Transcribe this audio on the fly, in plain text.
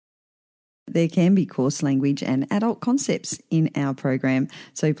There can be coarse language and adult concepts in our program,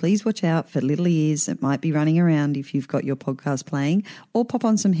 so please watch out for little ears that might be running around if you've got your podcast playing, or pop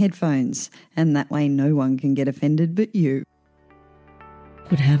on some headphones, and that way no one can get offended but you.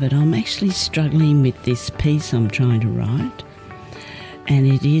 Would have it. I'm actually struggling with this piece I'm trying to write, and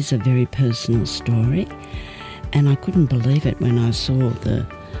it is a very personal story, and I couldn't believe it when I saw the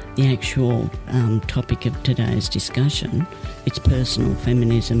actual topic of today's discussion. It's personal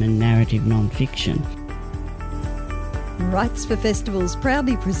feminism and narrative non-fiction. Rights for Festivals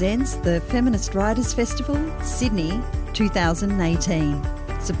proudly presents the Feminist Writers Festival, Sydney 2018.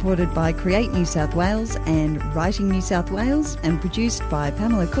 Supported by Create New South Wales and Writing New South Wales, and produced by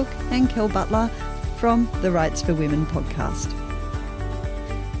Pamela Cook and Kel Butler from the Rights for Women podcast.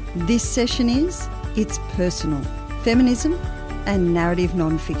 This session is It's Personal, Feminism and Narrative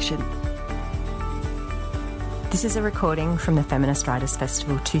Non-Fiction. This is a recording from the Feminist Writers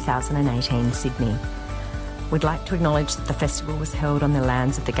Festival 2018, Sydney. We'd like to acknowledge that the festival was held on the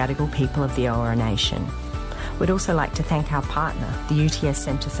lands of the Gadigal people of the Eora Nation. We'd also like to thank our partner, the UTS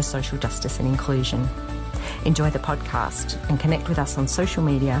Centre for Social Justice and Inclusion. Enjoy the podcast and connect with us on social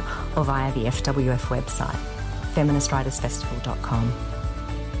media or via the FWF website, feministwritersfestival.com.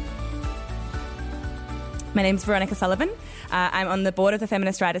 My name's Veronica Sullivan. I'm on the board of the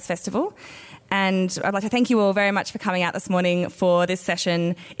Feminist Writers Festival, and I'd like to thank you all very much for coming out this morning for this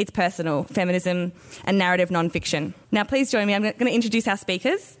session, It's Personal, Feminism and Narrative Non-Fiction. Now please join me, I'm going to introduce our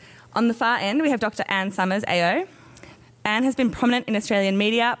speakers. On the far end we have Dr Anne Summers AO. Anne has been prominent in Australian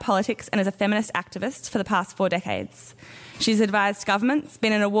media, politics and as a feminist activist for the past 4 decades. She's advised governments,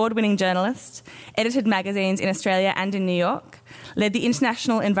 been an award-winning journalist, edited magazines in Australia and in New York, led the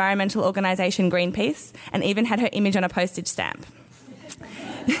international environmental organisation Greenpeace, and even had her image on a postage stamp.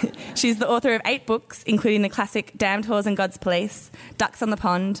 She's the author of 8 books, including the classic Damned Whores and God's Police, Ducks on the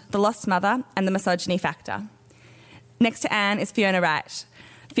Pond, The Lost Mother and The Misogyny Factor. Next to Anne is Fiona Wright.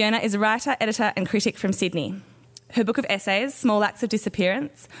 Fiona is a writer, editor and critic from Sydney. Her book of essays, Small Acts of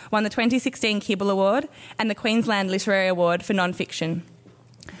Disappearance, won the 2016 Kibble Award and the Queensland Literary Award for non-fiction.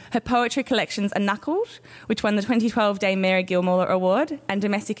 Her poetry collections are Knuckled, which won the 2012 Dame Mary Gilmore Award, and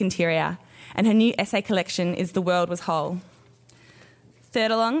Domestic Interior, and her new essay collection is The World Was Whole.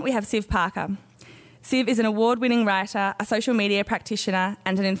 Third along, we have Siv Parker. Siv is an award-winning writer, a social media practitioner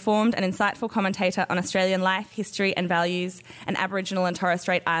and an informed and insightful commentator on Australian life, history and values and Aboriginal and Torres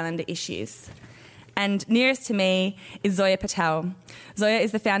Strait Islander issues. And nearest to me is Zoya Patel. Zoya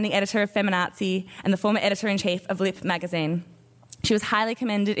is the founding editor of Feminazi and the former editor-in-chief of Lip magazine. She was highly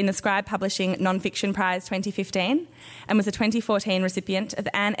commended in the Scribe Publishing Non-Fiction Prize 2015 and was a 2014 recipient of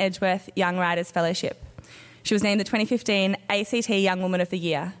the Anne Edgeworth Young Writers Fellowship. She was named the 2015 ACT Young Woman of the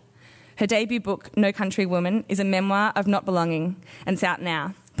Year. Her debut book, No Country Woman, is a memoir of not belonging and it's out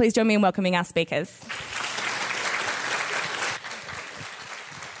now. Please join me in welcoming our speakers.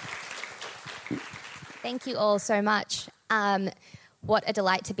 Thank you all so much. What a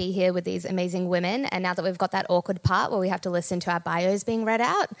delight to be here with these amazing women. And now that we've got that awkward part where we have to listen to our bios being read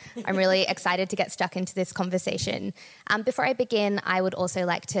out, I'm really excited to get stuck into this conversation. Before I begin, I would also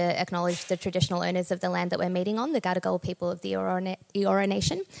like to acknowledge the traditional owners of the land that we're meeting on, the Gadigal people of the Eora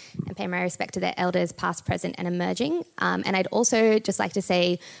Nation, and pay my respect to their elders, past, present and emerging. And I'd also just like to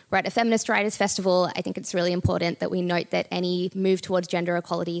say, we're at a Feminist Writers Festival. I think it's really important that we note that any move towards gender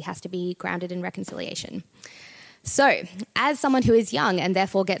equality has to be grounded in reconciliation. So, as someone who is young and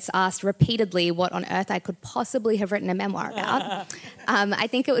therefore gets asked repeatedly what on earth I could possibly have written a memoir about, I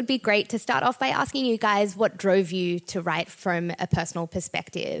think it would be great to start off by asking you guys what drove you to write from a personal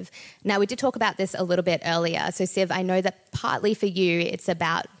perspective. Now, we did talk about this a little bit earlier. So, Siv, I know that partly for you it's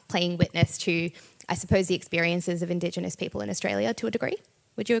about playing witness to, I suppose, the experiences of Indigenous people in Australia to a degree.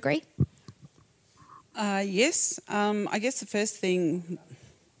 Would you agree? Yes. I guess the first thing...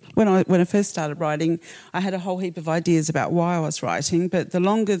 When I first started writing, I had a whole heap of ideas about why I was writing, but the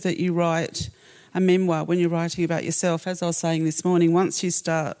longer that you write a memoir, when you're writing about yourself, as I was saying this morning, once you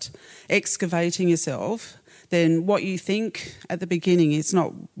start excavating yourself, then what you think at the beginning is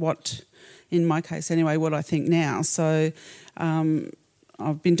not what, in my case anyway, what I think now. So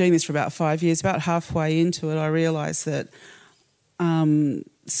I've been doing this for about 5 years. About halfway into it, I realised that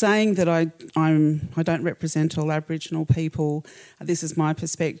saying that I don't represent all Aboriginal people, this is my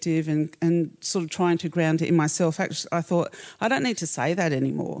perspective, and sort of trying to ground it in myself. Actually, I thought, I don't need to say that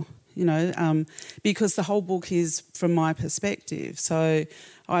anymore, because the whole book is from my perspective. So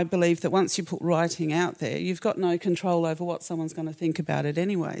I believe that once you put writing out there, you've got no control over what someone's going to think about it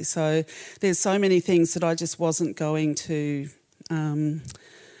anyway. So there's so many things that I just wasn't going to,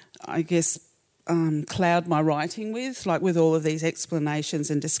 cloud my writing with, like with all of these explanations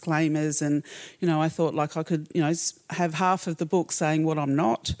and disclaimers. And, I thought like I could, have half of the book saying what I'm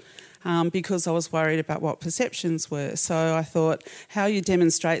not. Because I was worried about what perceptions were. So I thought how you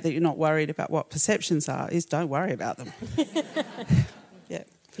demonstrate that you're not worried about what perceptions are is don't worry about them. Yeah.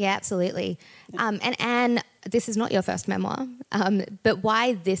 Yeah, absolutely. And Anne, this is not your first memoir, but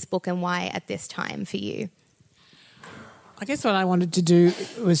why this book and why at this time for you? I guess what I wanted to do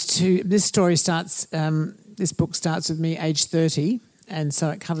was this book starts with me age 30, and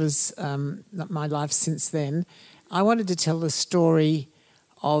so it covers my life since then. I wanted to tell the story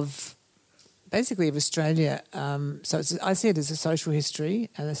of Australia. I see it as a social history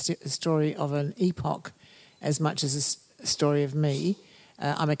and a story of an epoch as much as a story of me.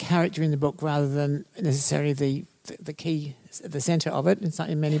 I'm a character in the book rather than necessarily the key, the centre of it. It's not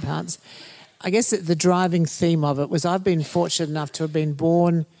in many parts. I guess that the driving theme of it was I've been fortunate enough to have been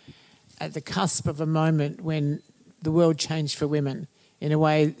born at the cusp of a moment when the world changed for women in a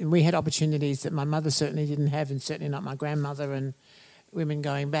way, and we had opportunities that my mother certainly didn't have, and certainly not my grandmother and women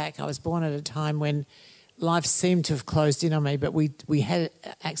going back. I was born at a time when life seemed to have closed in on me, but we had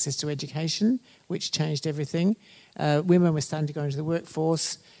access to education, which changed everything. Women were starting to go into the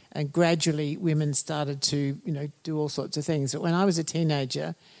workforce, and gradually women started to, do all sorts of things. But when I was a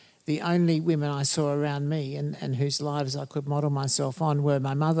teenager, the only women I saw around me and whose lives I could model myself on were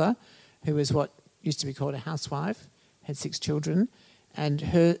my mother, who was what used to be called a housewife, had 6 children, and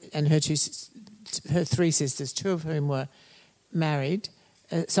her three sisters, 2 of whom were married.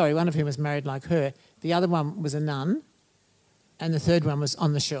 One of whom was married like her. The other one was a nun, and the third one was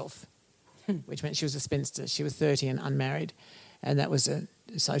on the shelf, which meant she was a spinster. She was 30 and unmarried, and that was a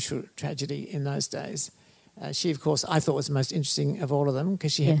social tragedy in those days. She, of course, I thought was the most interesting of all of them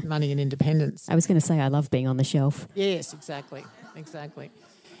because she had money and independence. I was going to say I love being on the shelf. Yes, exactly.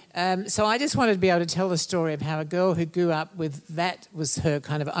 So I just wanted to be able to tell the story of how a girl who grew up with that was her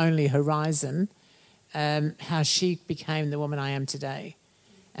kind of only horizon, how she became the woman I am today.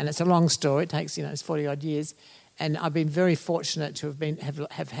 And it's a long story. It takes, it's 40-odd years. And I've been very fortunate to have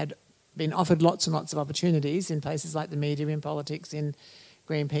been offered lots and lots of opportunities in places like the media, in politics, in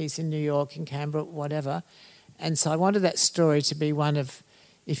Greenpeace, in New York, in Canberra, whatever. And so I wanted that story to be one of,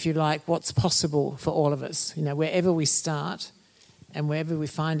 if you like, what's possible for all of us. Wherever we start and wherever we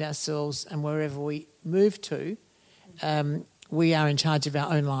find ourselves and wherever we move to, we are in charge of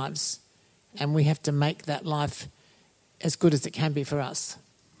our own lives. And we have to make that life as good as it can be for us.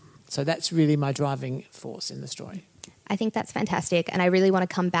 So that's really my driving force in the story. I think that's fantastic. And I really want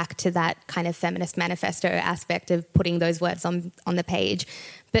to come back to that kind of feminist manifesto aspect of putting those words on the page.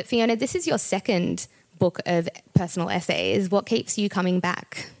 But Fiona, this is your second book of personal essays. What keeps you coming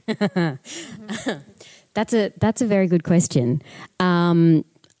back? That's a very good question. I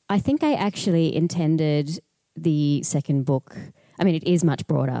think I actually intended the second book. I mean, it is much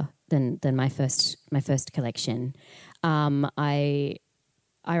broader than my first collection.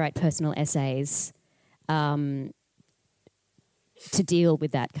 I write personal essays to deal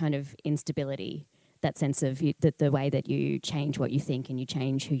with that kind of instability, that sense of the way that you change what you think and you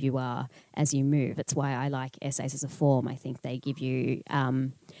change who you are as you move. It's why I like essays as a form. I think they give you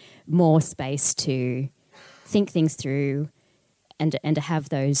more space to think things through and to have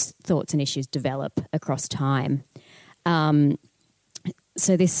those thoughts and issues develop across time.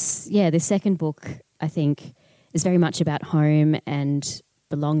 So this second book, I think, is very much about home and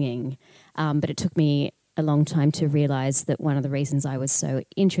belonging, but it took me a long time to realise that one of the reasons I was so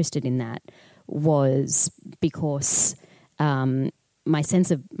interested in that was because my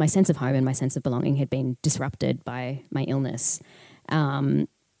sense of home and my sense of belonging had been disrupted by my illness, and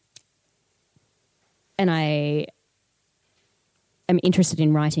I am interested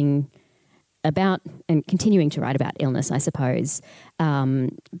in writing about and continuing to write about illness, I suppose,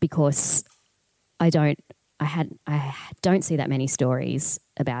 because I don't see that many stories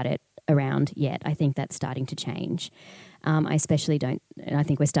about it around yet. I think that's starting to change. I especially don't, and I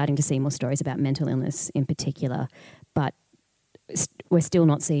think we're starting to see more stories about mental illness in particular, but we're still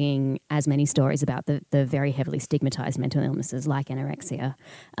not seeing as many stories about the very heavily stigmatised mental illnesses like anorexia,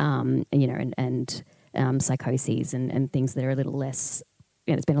 and psychoses and things that are a little less.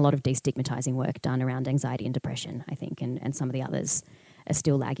 There's been a lot of destigmatising work done around anxiety and depression, I think, and some of the others are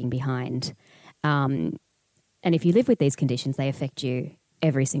still lagging behind. And if you live with these conditions, they affect you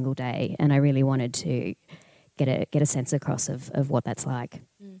every single day. And I really wanted to get a sense across of what that's like.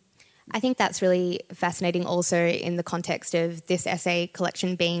 I think that's really fascinating also in the context of this essay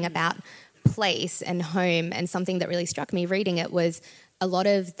collection being about place and home, and something that really struck me reading it was a lot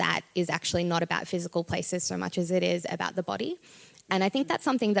of that is actually not about physical places so much as it is about the body. And I think that's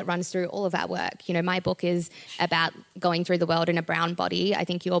something that runs through all of our work. You know, my book is about going through the world in a brown body. I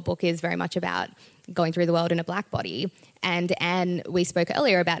think your book is very much about going through the world in a black body. And Anne, we spoke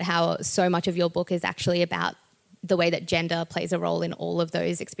earlier about how so much of your book is actually about the way that gender plays a role in all of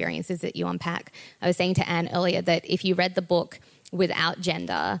those experiences that you unpack. I was saying to Anne earlier that if you read the book without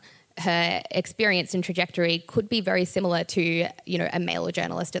gender, her experience and trajectory could be very similar to, you know, a male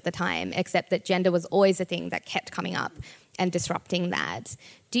journalist at the time, except that gender was always a thing that kept coming up and disrupting that.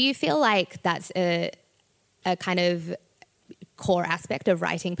 Do you feel like that's a kind of core aspect of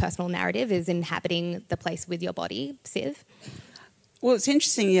writing personal narrative, is inhabiting the place with your body, Siv? Well, it's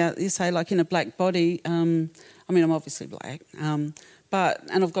interesting, you say, like, in a black body. I mean, I'm obviously black, and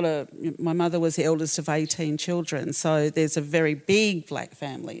my mother was the eldest of 18 children, so there's a very big black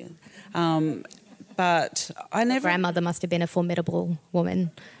family. But I never... Your grandmother must have been a formidable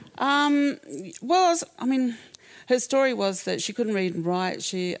woman. Her story was that she couldn't read and write.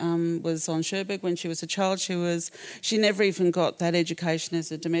 She was on Cherbourg when she was a child. She never even got that education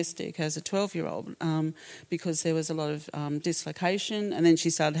as a domestic, as a 12-year-old, because there was a lot of dislocation. And then she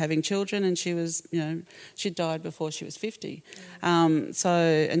started having children, and she died before she was 50. And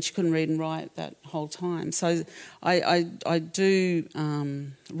she couldn't read and write that whole time. So I do...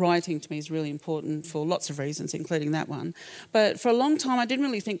 writing to me is really important for lots of reasons, including that one. But for a long time, I didn't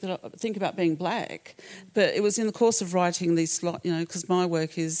really think about being black. But it was in the course of writing these, because my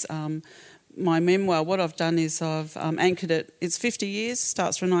work is my memoir. What I've done is I've anchored it. It's 50 years.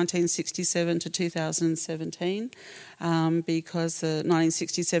 Starts from 1967 to 2017. Because the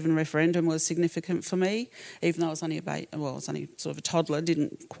 1967 referendum was significant for me, even though I was only sort of a toddler,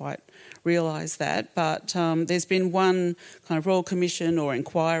 didn't quite realise that. But there's been one kind of Royal Commission or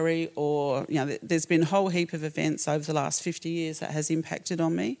inquiry, or there's been a whole heap of events over the last 50 years that has impacted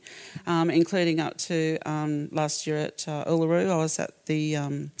on me, including up to last year at Uluru. I was at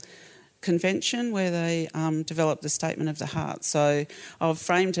the convention where they developed the Statement of the Heart. So I've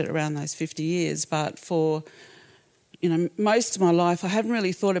framed it around those 50 years, but for most of my life I haven't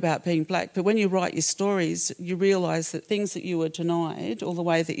really thought about being black, but when you write your stories you realise that things that you were denied or the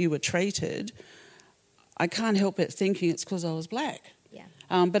way that you were treated, I can't help but thinking it's because I was black. Yeah.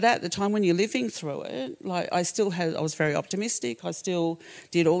 But at the time when you're living through it, I was very optimistic. I still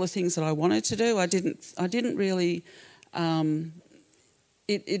did all the things that I wanted to do. I didn't really...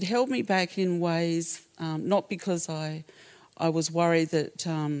 It held me back in ways, not because I was worried that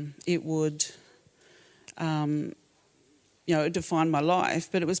it would... define my life,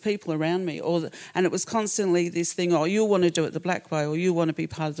 but it was people around me, and it was constantly this thing: oh, you want to do it the black way, or you want to be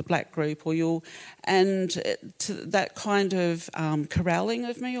part of the black group, that kind of corralling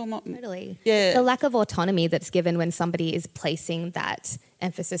of me, or not. Totally. Yeah. The lack of autonomy that's given when somebody is placing that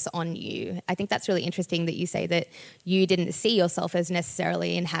emphasis on you. I think that's really interesting that you say that you didn't see yourself as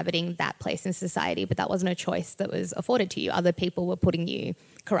necessarily inhabiting that place in society, but that wasn't a choice that was afforded to you. Other people were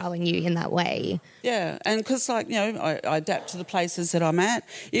corralling you in that way. Yeah, and because I adapt to the places that I'm at.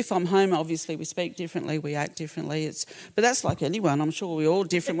 If I'm home, obviously we speak differently, we act differently. But that's like anyone. I'm sure we're all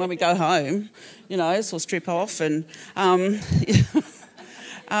different when we go home, so strip off and...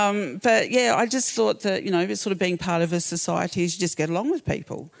 but yeah, I just thought that, sort of being part of a society is you just get along with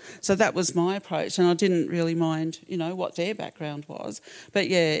people. So that was my approach, and I didn't really mind, what their background was. But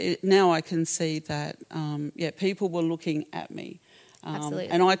yeah, now I can see that, people were looking at me. Absolutely.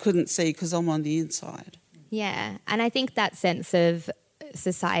 And I couldn't see because I'm on the inside. Yeah, and I think that sense of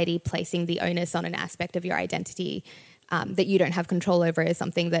society placing the onus on an aspect of your identity that you don't have control over is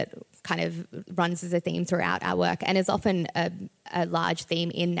something that kind of runs as a theme throughout our work and is often a large theme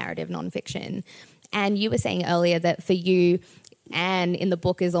in narrative nonfiction. And you were saying earlier that for you, Anne in the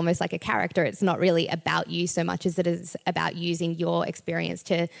book is almost like a character. It's not really about you so much as it is about using your experience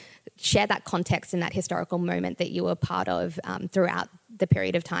to share that context and that historical moment that you were part of throughout the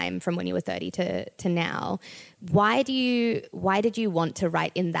period of time from when you were 30 to now. Why did you want to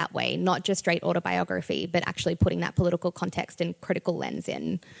write in that way, not just straight autobiography, but actually putting that political context and critical lens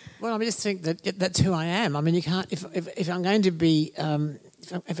in? Well, I just think that that's who I am. I mean, you can't if I'm going to be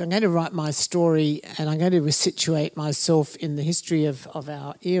if I'm going to write my story and I'm going to resituate myself in the history of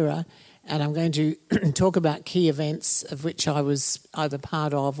our era, and I'm going to talk about key events of which I was either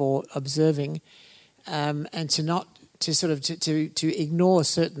part of or observing, and to ignore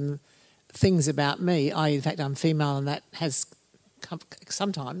certain things about me. In fact, I'm female, and that has come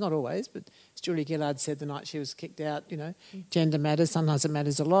sometimes, not always, but as Julia Gillard said the night she was kicked out, gender matters. Sometimes it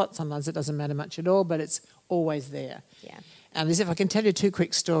matters a lot, sometimes it doesn't matter much at all, but it's always there. Yeah. And as if I can tell you two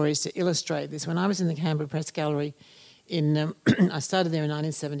quick stories to illustrate this. When I was in the Canberra Press Gallery, I started there in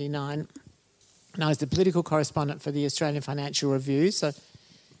 1979, And I was the political correspondent for the Australian Financial Review. So,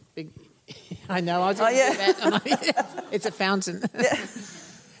 I know. I was that. It's a fountain.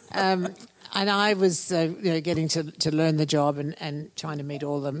 Yeah. And I was getting to learn the job and trying to meet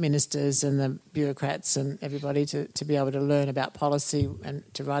all the ministers and the bureaucrats and everybody to be able to learn about policy and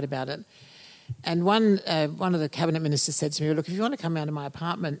to write about it. And one of the cabinet ministers said to me, "Look, if you want to come round to my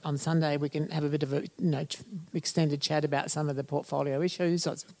apartment on Sunday, we can have a bit of a extended chat about some of the portfolio issues."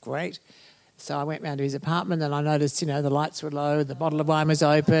 So it's great. So I went round to his apartment and I noticed, the lights were low, the bottle of wine was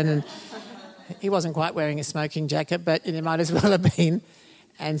open, and he wasn't quite wearing a smoking jacket, but it might as well have been.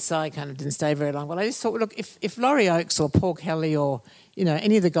 And so I kind of didn't stay very long. Well, I just thought, look, if Laurie Oakes or Paul Kelly or,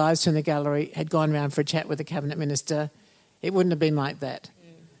 any of the guys from the gallery had gone round for a chat with the cabinet minister, it wouldn't have been like that.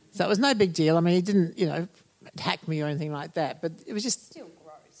 So it was no big deal. I mean, he didn't, attack me or anything like that, but it was just... Still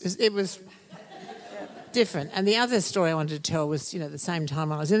gross. It was different. And the other story I wanted to tell was, the same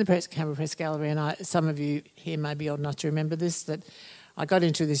time I was in the Canberra Press Gallery, and some of you here may be old enough to remember this, that I got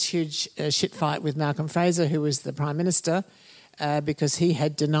into this huge shit fight with Malcolm Fraser, who was the Prime Minister, because he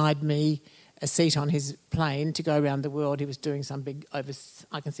had denied me a seat on his plane to go around the world. He was doing some big I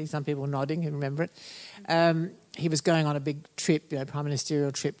can see some people nodding who remember it. He was going on a big trip, prime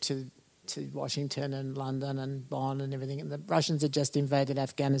ministerial trip to Washington and London and Bonn and everything. And the Russians had just invaded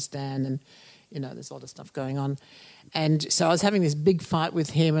Afghanistan and, there's a lot of stuff going on. And so I was having this big fight with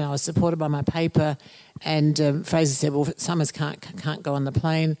him and I was supported by my paper. And Fraser said, well, Summers can't go on the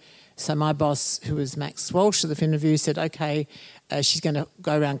plane. So my boss, who was Max Walsh of the Fin Review, said, "Okay, she's going to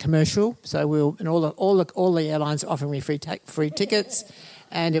go around commercial. So all the airlines are offering me free tickets."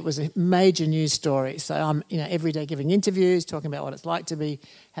 And it was a major news story. So I'm every day giving interviews, talking about what it's like to be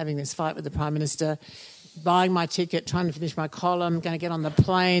having this fight with the Prime Minister, buying my ticket, trying to finish my column, going to get on the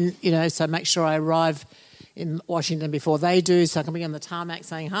plane, so make sure I arrive in Washington before they do, so I can be on the tarmac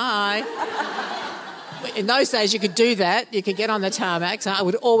saying hi. In those days, you could do that. You could get on the tarmac. So I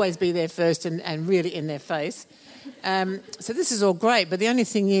would always be there first and really in their face. So this is all great. But the only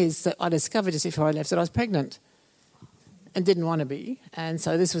thing is that I discovered just before I left that I was pregnant and didn't want to be. And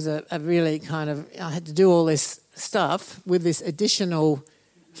so this was a really kind of... I had to do all this stuff with this additional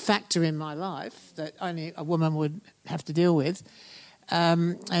factor in my life that only a woman would have to deal with,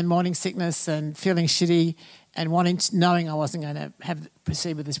 and morning sickness and feeling shitty and knowing I wasn't going to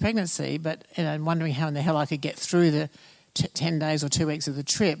proceed with this pregnancy, but wondering how in the hell I could get through the 10 days or 2 weeks of the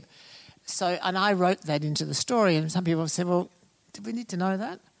trip. So, and I wrote that into the story, and some people have said, well, did we need to know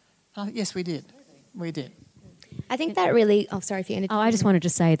that? Yes, we did. We did. I think that really... Oh, sorry if you... I just wanted to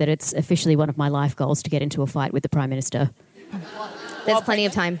say that it's officially one of my life goals to get into a fight with the Prime Minister. There's plenty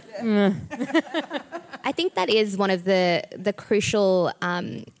of time. I think that is one of the crucial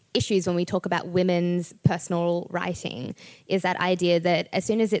issues when we talk about women's personal writing, is that idea that as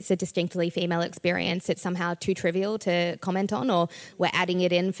soon as it's a distinctly female experience, it's somehow too trivial to comment on, or we're adding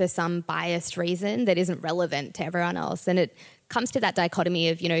it in for some biased reason that isn't relevant to everyone else. And it comes to that dichotomy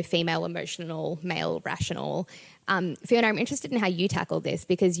of, female emotional, male rational. Fiona, I'm interested in how you tackle this,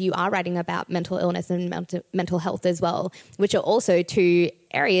 because you are writing about mental illness and mental health as well, which are also two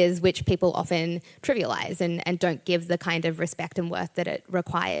areas which people often trivialise and don't give the kind of respect and worth that it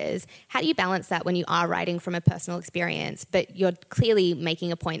requires. How do you balance that when you are writing from a personal experience, but you're clearly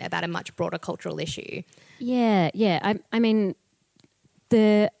making a point about a much broader cultural issue? Yeah. I mean,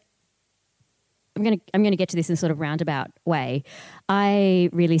 I'm going to get to this in a sort of roundabout way. I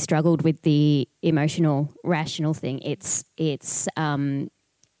really struggled with the emotional, rational thing. It's one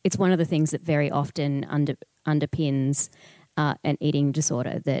of the things that very often underpins an eating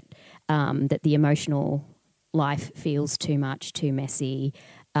disorder, that the emotional life feels too much, too messy,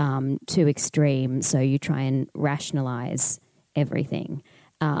 too extreme. So you try and rationalise everything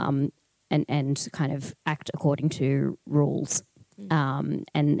and kind of act according to rules.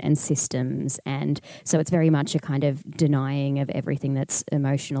 And systems, and so it's very much a kind of denying of everything that's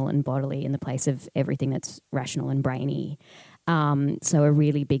emotional and bodily in the place of everything that's rational and brainy. So a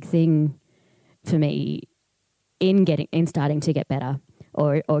really big thing for me in starting to get better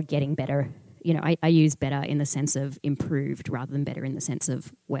or getting better. I use better in the sense of improved rather than better in the sense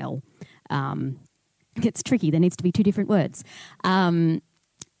of well. It's tricky. There needs to be two different words.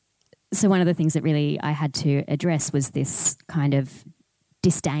 So one of the things that really I had to address was this kind of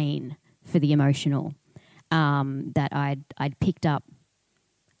disdain for the emotional that I'd picked up.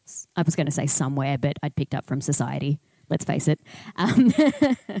 I was going to say somewhere, but I'd picked up from society. Let's face it. And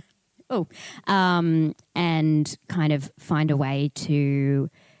kind of find a way to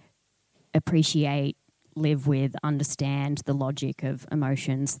appreciate, live with, understand the logic of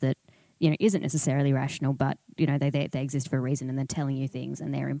emotions that isn't necessarily rational, but they exist for a reason and they're telling you things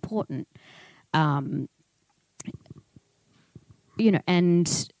and they're important. And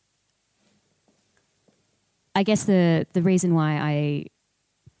I guess the reason why I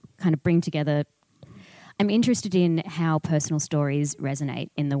kind of bring together, I'm interested in how personal stories resonate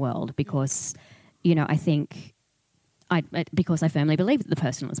in the world because, I think because I firmly believe that the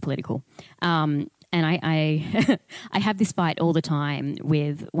personal is political. And I I have this fight all the time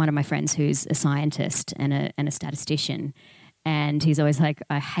with one of my friends who's a scientist and a statistician, and he's always like,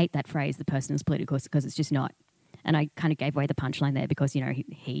 I hate that phrase, the personal is political, because it's just not. And I kind of gave away the punchline there because, he's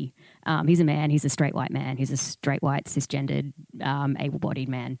a man, he's a straight white man, he's a straight white cisgendered able-bodied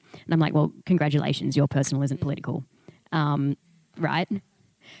man. And I'm like, well, congratulations, your personal isn't political, right?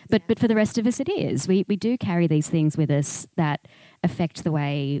 But for the rest of us, it is. We do carry these things with us that affect the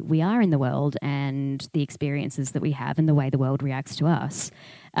way we are in the world and the experiences that we have and the way the world reacts to us.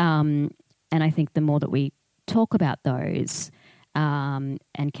 And I think the more that we talk about those and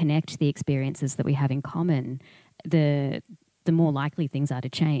connect the experiences that we have in common, the more likely things are to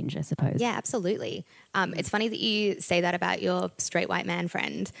change, I suppose. Yeah, absolutely. It's funny that you say that about your straight white man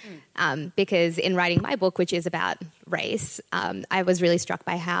friend, because in writing my book, which is about race, I was really struck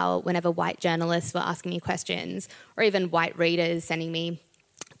by how whenever white journalists were asking me questions, or even white readers sending me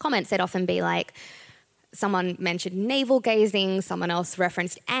comments, they'd often be like, someone mentioned navel gazing, someone else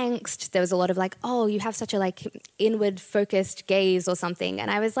referenced angst. There was a lot of like, oh, you have such a inward focused gaze or something. And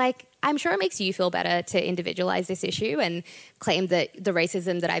I was like, I'm sure it makes you feel better to individualize this issue and claim that the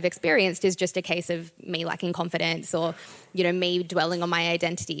racism that I've experienced is just a case of me lacking confidence or, me dwelling on my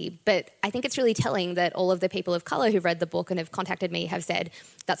identity. But I think it's really telling that all of the people of colour who've read the book and have contacted me have said,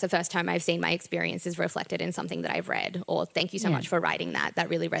 that's the first time I've seen my experiences reflected in something that I've read, or thank you so much for writing that. That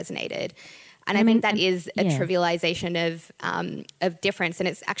really resonated. And I think that is a trivialization of difference, and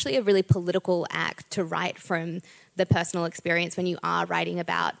it's actually a really political act to write from the personal experience when you are writing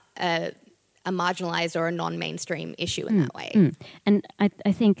about a marginalised or a non-mainstream issue in that way. And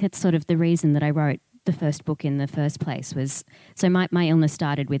I think it's sort of the reason that I wrote the first book in the first place was, so my illness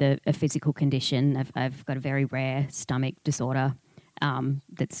started with a physical condition. I've got a very rare stomach disorder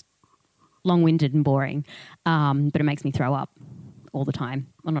that's long-winded and boring, but it makes me throw up all the time.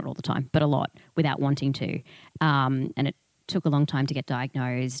 Well, not all the time, but a lot without wanting to. And it took a long time to get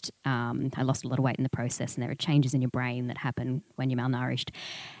diagnosed. I lost a lot of weight in the process, and there are changes in your brain that happen when you're malnourished.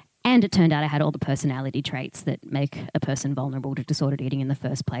 And it turned out I had all the personality traits that make a person vulnerable to disordered eating in the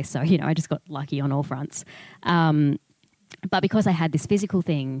first place. So, I just got lucky on all fronts. But because I had this physical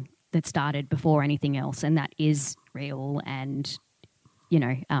thing that started before anything else, and that is real and,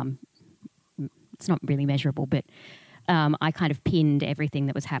 it's not really measurable, but I kind of pinned everything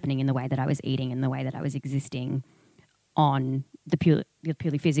that was happening in the way that I was eating and the way that I was existing on the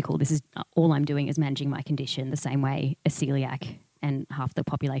purely physical. This is all I'm doing is managing my condition the same way a celiac, and half the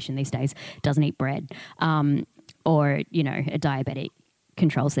population these days doesn't eat bread, or a diabetic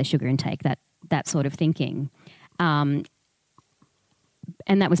controls their sugar intake, that sort of thinking. And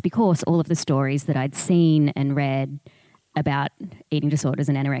that was because all of the stories that I'd seen and read about eating disorders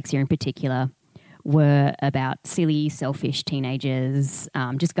and anorexia in particular were about silly, selfish teenagers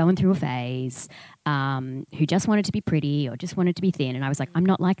just going through a phase, who just wanted to be pretty or just wanted to be thin. And I was like, I'm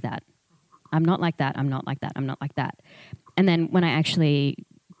not like that. I'm not like that. I'm not like that. I'm not like that. And then when I actually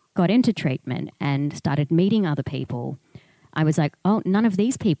got into treatment and started meeting other people, I was like, oh, none of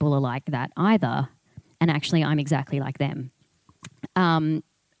these people are like that either. And actually, I'm exactly like them.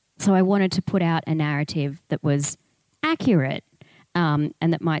 So I wanted to put out a narrative that was accurate, and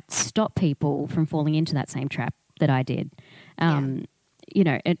that might stop people from falling into that same trap that I did. And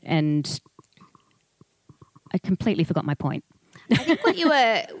I completely forgot my point. I think what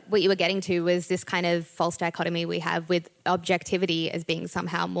you were getting to was this kind of false dichotomy we have with objectivity as being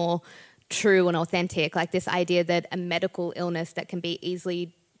somehow more true and authentic, like this idea that a medical illness that can be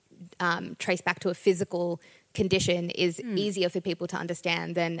easily traced back to a physical condition is easier for people to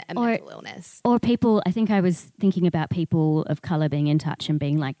understand than a mental illness. Or people, I think I was thinking about people of colour being in touch and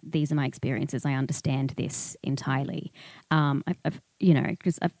being like, these are my experiences, I understand this entirely.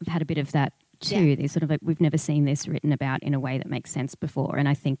 Because I've had a bit of that too. Yeah. There's sort of like, we've never seen this written about in a way that makes sense before. And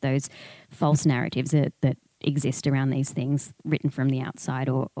I think those false narratives that exist around these things written from the outside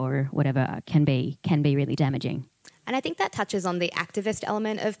or whatever can be really damaging. And I think that touches on the activist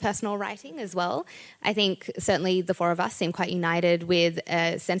element of personal writing as well. I think certainly the four of us seem quite united with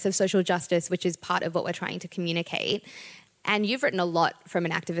a sense of social justice, which is part of what we're trying to communicate. And you've written a lot from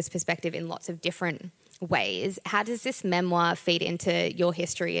an activist perspective in lots of different ways. How does this memoir feed into your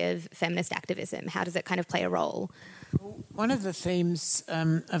history of feminist activism? How does it kind of play a role? One of the themes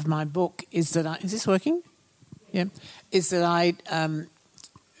of my book is that is this working? Yeah. Is that I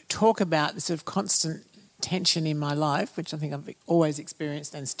talk about the sort of constant tension in my life, which I think I've always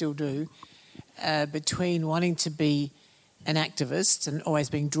experienced and still do, between wanting to be an activist and always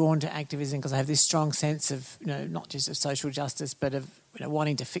being drawn to activism because I have this strong sense of, not just of social justice, but of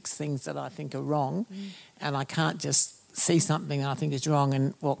wanting to fix things that I think are wrong, and I can't just see something that I think is wrong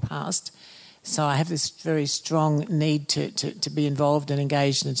and walk past. So I have this very strong need to be involved and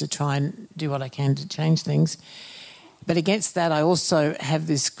engaged and to try and do what I can to change things. But against that, I also have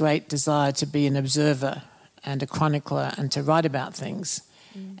this great desire to be an observer and a chronicler and to write about things.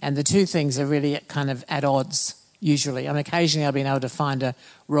 And the two things are really kind of at odds, usually. Occasionally I've been able to find a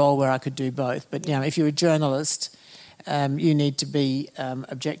role where I could do both. But, if you're a journalist, you need to be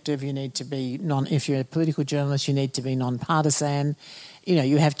objective, you need to be if you're a political journalist, you need to be non-partisan.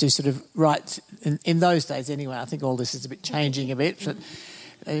 You have to sort of write, in those days anyway, I think all this is a bit changing a bit, but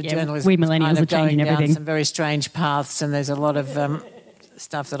journalism we millennials kind of are changing going everything. down some very strange paths, and there's a lot of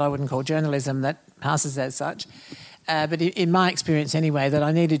stuff that I wouldn't call journalism that passes as such. But in my experience anyway, that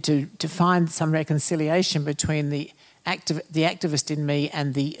I needed to find some reconciliation between the activist in me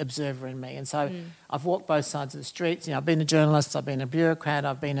and the observer in me. And so I've walked both sides of the streets. I've been a journalist, I've been a bureaucrat,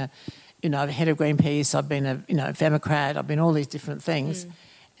 I've been a head of Greenpeace, I've been a Democrat, I've been all these different things.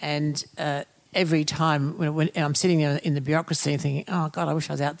 And every time when I'm sitting there in the bureaucracy thinking, oh God, I wish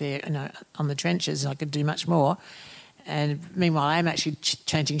I was out there, on the trenches, I could do much more. And meanwhile, I am actually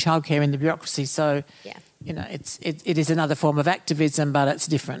changing childcare in the bureaucracy, so it is another form of activism, but it's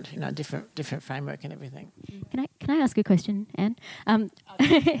different, different framework and everything. Can I ask a question, Anne?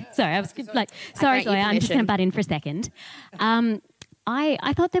 Sorry, I was sorry, I'm just going to butt in for a second.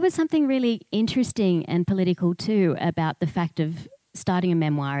 I thought there was something really interesting and political too about the fact of starting a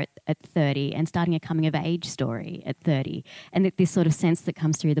memoir at 30 and starting a coming-of-age story at 30, and this sort of sense that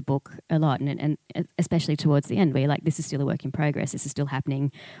comes through the book a lot, and especially towards the end where you're like, this is still a work in progress, this is still happening.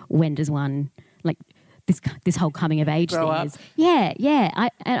 When does one, this whole coming-of-age thing up. is... Yeah.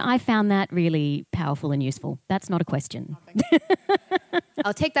 I found that really powerful and useful. That's not a question.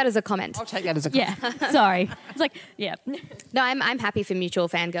 I'll take that as a comment. I'll take that as a comment. Yeah, sorry. It's No, I'm happy for mutual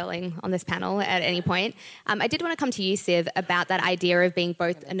fangirling on this panel at any point. I did want to come to you, Siv, about that idea of being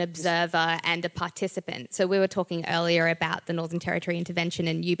both an observer and a participant. So we were talking earlier about the Northern Territory intervention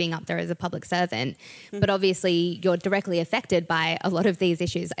and you being up there as a public servant, but obviously you're directly affected by a lot of these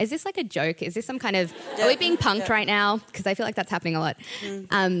issues. Is this like a joke? Is this some kind of... Are we being punked right now? Because I feel like that's happening a lot.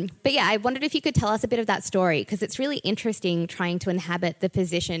 But I wondered if you could tell us a bit of that story, because it's really interesting trying to inhabit the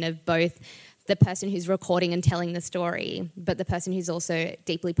position of both the person who's recording and telling the story, but the person who's also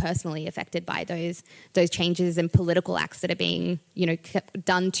deeply personally affected by those changes and political acts that are being,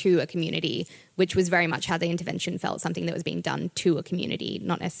 done to a community, which was very much how the intervention felt, something that was being done to a community,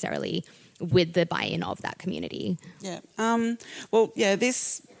 not necessarily with the buy-in of that community.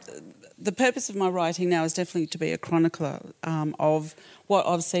 The purpose of my writing now is definitely to be a chronicler of what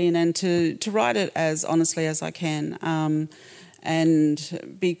I've seen and to write it as honestly as I can.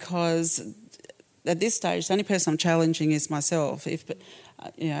 And because at this stage, the only person I'm challenging is myself.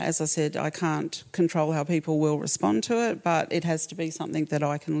 As I said, I can't control how people will respond to it, but it has to be something that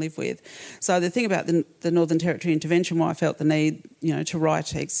I can live with. So the thing about the Northern Territory intervention, why I felt the need, to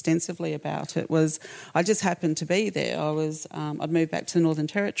write extensively about it, was I just happened to be there. I'd moved back to the Northern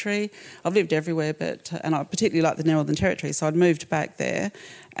Territory. I've lived everywhere, and I particularly like the Northern Territory, so I'd moved back there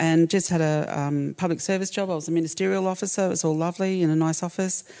and just had a public service job. I was a ministerial officer. It was all lovely in a nice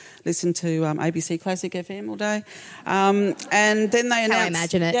office. Listened to ABC Classic FM all day. And then they announced... How I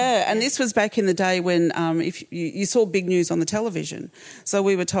imagine it. Yeah, and this was back in the day when if you saw big news on the television. So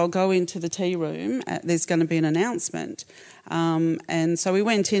we were told, go into the tea room, there's going to be an announcement. And so we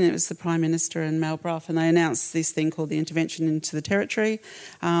went in, it was the Prime Minister and Mal Brough, and they announced this thing called the intervention into the Territory.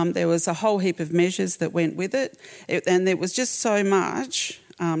 There was a whole heap of measures that went with it, and there was just so much...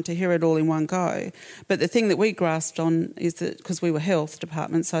 to hear it all in one go. But the thing that we grasped on is that, because we were health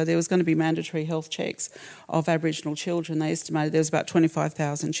department, so there was going to be mandatory health checks of Aboriginal children. They estimated there was about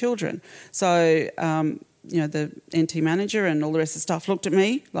 25,000 children. So, the NT manager and all the rest of the staff looked at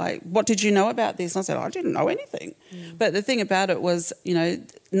me like, what did you know about this? And I said, I didn't know anything. But the thing about it was,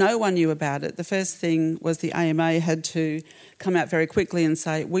 no one knew about it. The first thing was the AMA had to come out very quickly and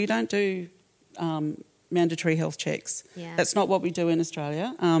say, we don't do... mandatory health checks. Yeah. That's not what we do in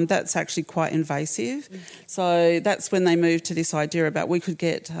Australia. That's actually quite invasive. So that's when they moved to this idea about we could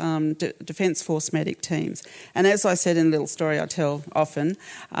get Defence Force medic teams. And as I said in a little story I tell often,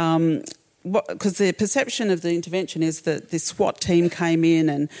 because the perception of the intervention is that this SWAT team came in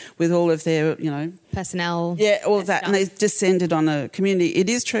and with all of their, personnel. Yeah, all of that, stuff. and they descended on a community. It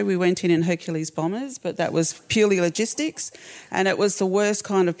is true we went in Hercules bombers, but that was purely logistics, and it was the worst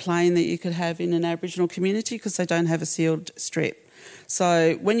kind of plane that you could have in an Aboriginal community because they don't have a sealed strip.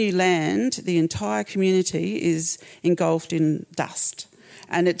 So when you land, the entire community is engulfed in dust.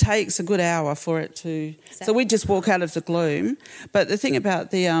 And it takes a good hour for it to... So we just walk out of the gloom. But the thing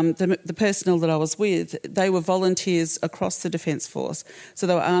about the personnel that I was with, they were volunteers across the Defence Force. So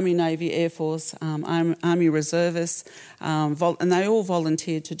they were Army, Navy, Air Force, Army Reservists, and they all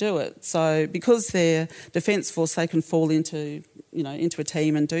volunteered to do it. So because they're Defence Force, they can fall into a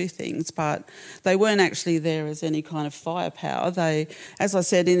team and do things, but they weren't actually there as any kind of firepower. They, as I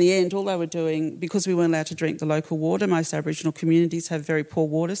said, in the end, all they were doing, because we weren't allowed to drink the local water, most Aboriginal communities have very poor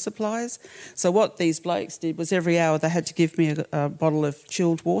water supplies. So what these blokes did was every hour they had to give me a bottle of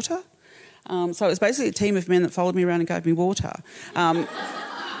chilled water. So it was basically a team of men that followed me around and gave me water.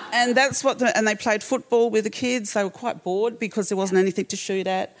 And that's and they played football with the kids. They were quite bored because there wasn't anything to shoot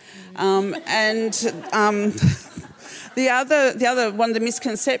at. The other one of the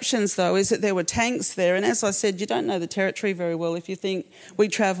misconceptions, though, is that there were tanks there. And as I said, you don't know the territory very well if you think we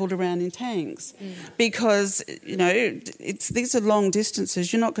travelled around in tanks. Because, these are long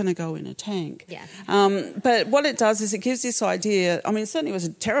distances. You're not going to go in a tank. Yeah. But what it does is it gives this idea. I mean, it certainly was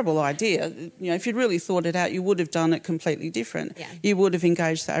a terrible idea. If you'd really thought it out, you would have done it completely different. Yeah. You would have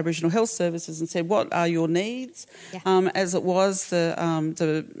engaged the Aboriginal Health Services and said, what are your needs? Yeah. As it was,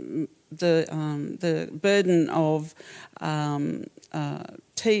 the burden of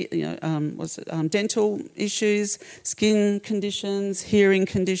dental issues, skin conditions, hearing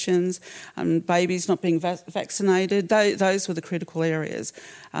conditions, babies not being vaccinated. Those were the critical areas.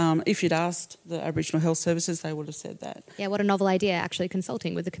 If you'd asked the Aboriginal Health Services, they would have said that. Yeah, what a novel idea, actually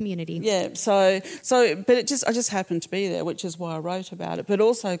consulting with the community. Yeah, but I just happened to be there, which is why I wrote about it. But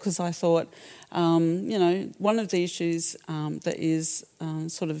also because I thought, one of the issues that is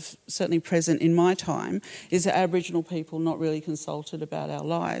sort of certainly present in my time is that Aboriginal people not really consulted about our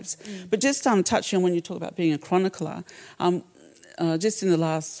lives. But just touching on when you talk about being a chronicler, just in the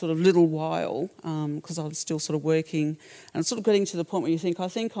last sort of little while, because I was still sort of working and sort of getting to the point where you think, I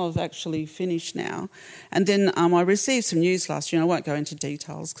think I've actually finished now. And then I received some news last year, and I won't go into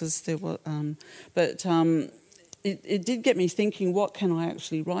details because there were... It did get me thinking, what can I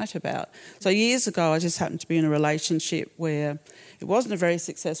actually write about? So years ago, I just happened to be in a relationship where it wasn't a very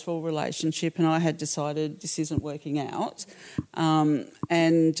successful relationship, and I had decided this isn't working out.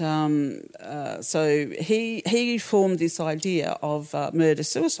 So he formed this idea of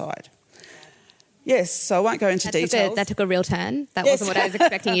murder-suicide. Yes, so I won't go into details. That took a real turn. That wasn't what I was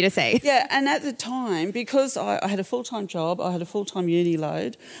expecting you to say. Yeah, and at the time, because I had a full-time job, I had a full-time uni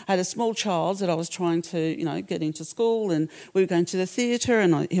load, I had a small child that I was trying to, get into school, and we were going to the theatre,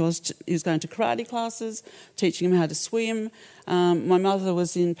 and he was going to karate classes, teaching him how to swim. My mother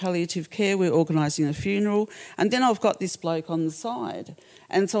was in palliative care. We were organising a funeral. And then I've got this bloke on the side.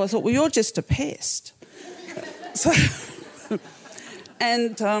 And so I thought, well, you're just a pest.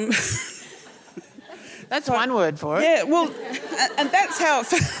 That's one word for it. Yeah, well, and that's how it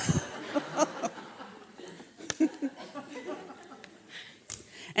felt.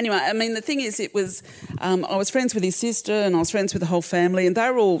 Anyway, I mean, the thing is, it was... I was friends with his sister and I was friends with the whole family, and they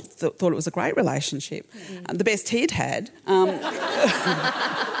were all thought it was a great relationship, the best he'd had.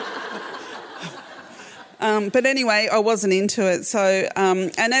 But anyway, I wasn't into it. So,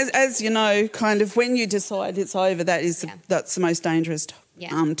 and as you know, kind of when you decide it's over, that's the most dangerous time.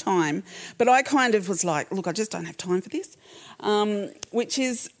 But I kind of was like, look, I just don't have time for this, which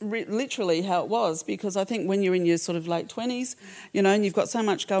is literally how it was, because I think when you're in your sort of late 20s, and you've got so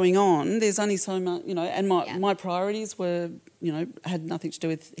much going on, there's only so much, and my priorities were, had nothing to do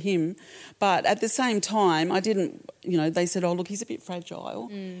with him. But at the same time, I didn't, they said, oh, look, he's a bit fragile.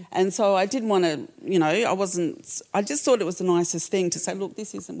 And so I didn't want to, I just thought it was the nicest thing to say, look,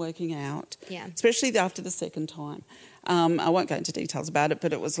 this isn't working out, especially after the second time. I won't go into details about it,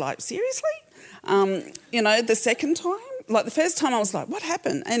 but it was like, seriously? The second time? Like the first time I was like, what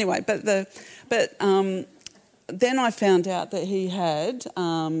happened? Anyway, but then I found out that he had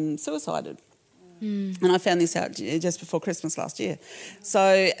suicided. And I found this out just before Christmas last year.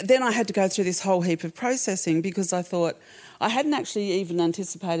 So then I had to go through this whole heap of processing, because I thought I hadn't actually even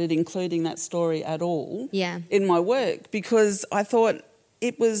anticipated including that story at all in my work, because I thought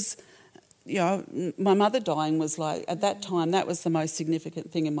it was... my mother dying was like, at that time, that was the most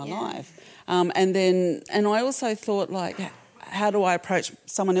significant thing in my life. And I also thought, like, how do I approach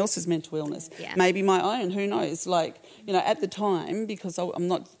someone else's mental illness? Yeah. Maybe my own, who knows? Like, you know, at the time, because I'm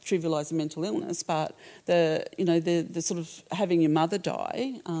not trivialising mental illness, but the sort of having your mother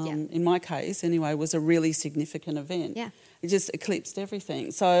die, in my case anyway, was a really significant event. Yeah. It just eclipsed everything.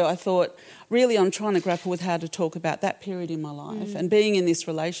 So I thought, really, I'm trying to grapple with how to talk about that period in my life. And being in this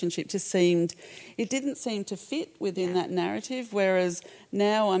relationship didn't seem to fit within that narrative, whereas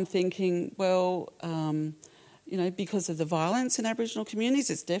now I'm thinking, well, you know, because of the violence in Aboriginal communities,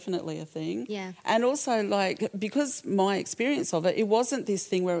 it's definitely a thing. Yeah. And also, like, because my experience of it wasn't this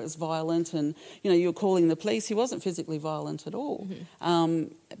thing where it was violent and, you know, you're calling the police. He wasn't physically violent at all.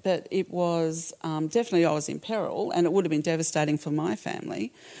 But it was definitely I was in peril, and it would have been devastating for my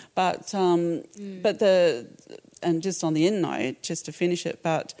family. And just on the end note, just to finish it,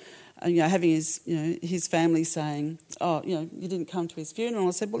 but you know, having his family saying, "Oh, you know, you didn't come to his funeral."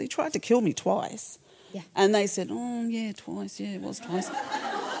 I said, "Well, he tried to kill me twice." Yeah. And they said, "Oh, yeah, twice. Yeah, it was twice."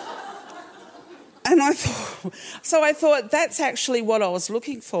 And I thought that's actually what I was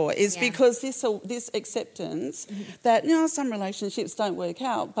looking for, is because this acceptance that, you know, some relationships don't work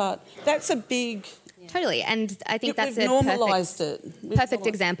out, but that's a big... Totally, and I think that's we've a normalised perfect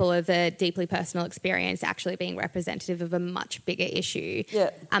example of a deeply personal experience actually being representative of a much bigger issue.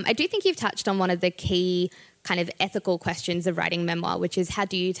 Yeah. I do think you've touched on one of the key kind of ethical questions of writing memoir, which is how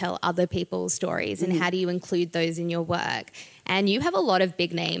do you tell other people's stories and how do you include those in your work? And you have a lot of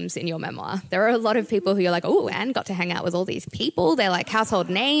big names in your memoir. There are a lot of people who you're like, oh, Anne got to hang out with all these people. They're like household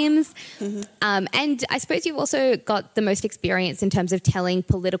names. And I suppose you've also got the most experience in terms of telling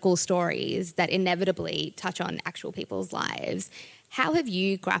political stories that inevitably touch on actual people's lives. How have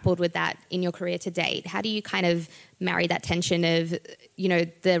you grappled with that in your career to date? How do you kind of marry that tension of, you know,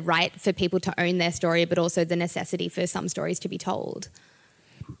 the right for people to own their story, but also the necessity for some stories to be told?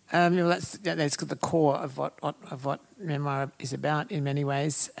 Well, that's the core of what memoir is about in many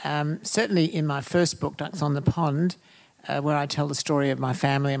ways. Certainly in my first book, Ducks on the Pond, where I tell the story of my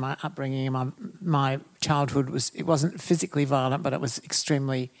family and my upbringing and my childhood, it wasn't physically violent, but it was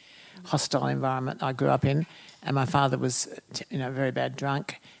extremely hostile environment I grew up in. And my father was, you know, a very bad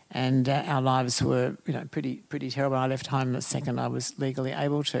drunk, and our lives were, you know, pretty terrible. I left home the second I was legally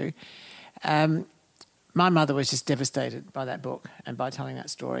able to. My mother was just devastated by that book and by telling that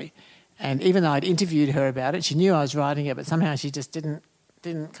story. And even though I'd interviewed her about it, she knew I was writing it, but somehow she just didn't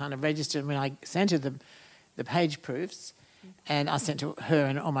kind of register. When I sent her the page proofs, and I sent to her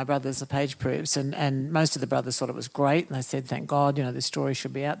and all my brothers the page proofs, and most of the brothers thought it was great, and they said, thank God, you know, this story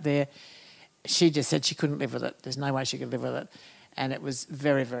should be out there. She just said she couldn't live with it. There's no way she could live with it. And it was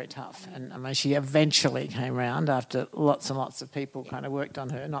very, very tough. And I mean, she eventually came round after lots and lots of people kind of worked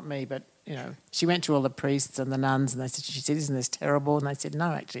on her, not me, but, you know, she went to all the priests and the nuns, and she said, isn't this terrible? And they said,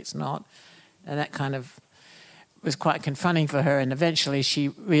 no, actually it's not. And that kind of was quite confronting for her. And eventually she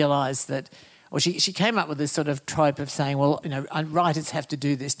realised that, or she came up with this sort of trope of saying, well, you know, writers have to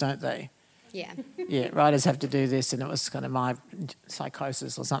do this, don't they? Yeah. Yeah, writers have to do this, and it was kind of my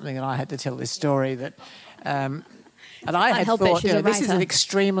psychosis or something that I had to tell this story that... and I had thought, you know, this is an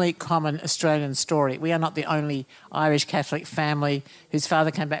extremely common Australian story. We are not the only Irish Catholic family whose father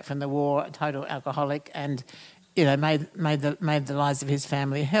came back from the war, a total alcoholic, and, you know, made the lives of his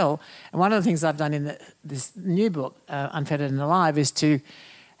family hell. And one of the things I've done in this new book, Unfettered and Alive, is to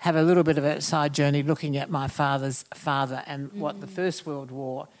have a little bit of a side journey looking at my father's father and what the First World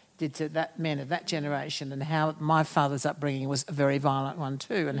War did to that men of that generation, and how my father's upbringing was a very violent one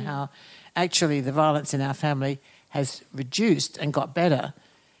too, and how actually the violence in our family has reduced and got better.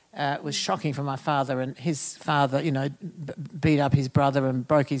 It was shocking for my father, and his father, you know, beat up his brother and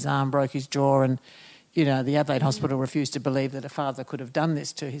broke his arm, broke his jaw, and, you know, the Adelaide Hospital refused to believe that a father could have done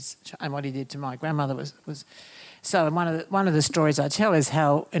this to his, and what he did to my grandmother was. So one of the stories I tell is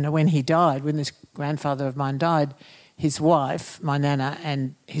how, you know, when he died, when this grandfather of mine died, his wife, my nana,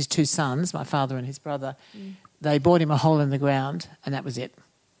 and his two sons, my father and his brother, they bored him a hole in the ground, and that was it.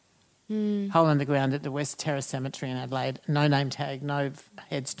 Hole in the ground at the West Terrace Cemetery in Adelaide. No name tag, no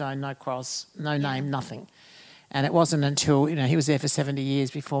headstone, no cross, no name, nothing. And it wasn't until, you know, he was there for 70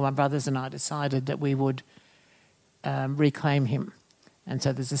 years before my brothers and I decided that we would reclaim him. And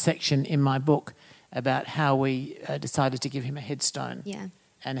so there's a section in my book about how we decided to give him a headstone. Yeah.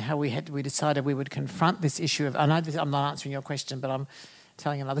 And how we decided we would confront this issue of... I know I'm not answering your question, but I'm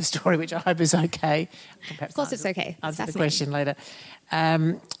telling another story, which I hope is okay. Of course it's okay. Answer the question later.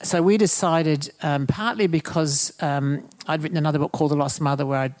 So we decided, partly because I'd written another book called The Lost Mother,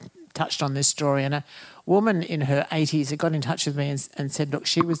 where I touched on this story, and a woman in her 80s had got in touch with me and said, look,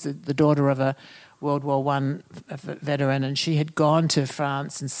 she was the daughter of a World War I veteran, and she had gone to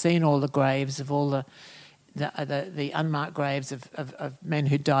France and seen all the graves of all the the unmarked graves of men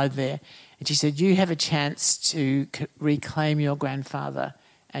who died there. And she said, you have a chance to reclaim your grandfather,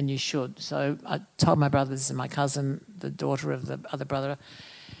 and you should. So I told my brothers and my cousin, the daughter of the other brother.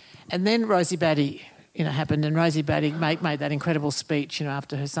 And then Rosie Batty, happened, and Rosie Batty made that incredible speech,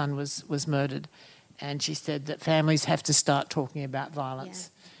 after her son was murdered. And she said that families have to start talking about violence.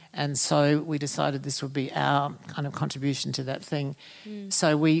 Yeah. And so we decided this would be our kind of contribution to that thing.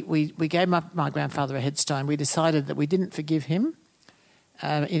 So we gave my grandfather a headstone. We decided that we didn't forgive him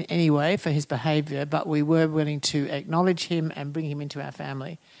in any way for his behaviour, but we were willing to acknowledge him and bring him into our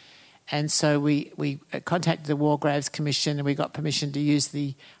family. And so we contacted the War Graves Commission, and we got permission to use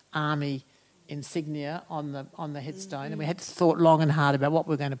the Army insignia on the headstone. And we had thought long and hard about what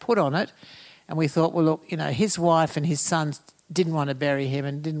we were going to put on it. And we thought, well, look, his wife and his sons didn't want to bury him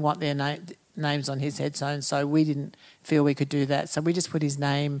and didn't want their names on his headstone, so we didn't feel we could do that. So we just put his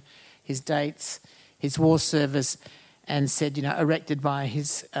name, his dates, his war service, and said, erected by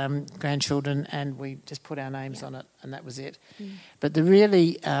his grandchildren, and we just put our names on it, and that was it. But the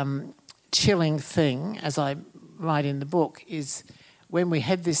really chilling thing, as I write in the book, is when we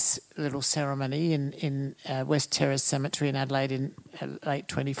had this little ceremony in West Terrace Cemetery in Adelaide in late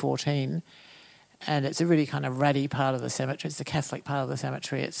 2014, and it's a really kind of ratty part of the cemetery. It's the Catholic part of the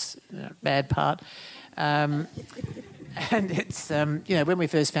cemetery. It's a bad part. And it's, when we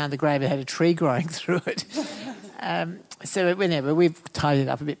first found the grave, it had a tree growing through it. So whenever we've tidied it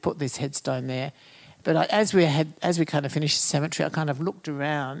up a bit, put this headstone there. But as we kind of finished the cemetery, I kind of looked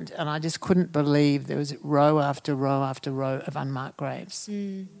around and I just couldn't believe there was row after row after row of unmarked graves.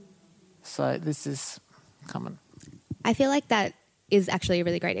 So this is common. I feel like that is actually a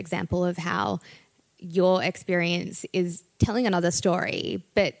really great example of how your experience is telling another story.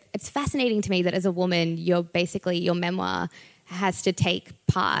 But it's fascinating to me that as a woman, your memoir has to take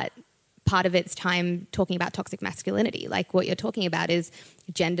part of its time talking about toxic masculinity. Like what you're talking about is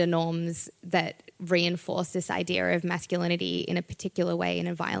gender norms that reinforce this idea of masculinity in a particular way, in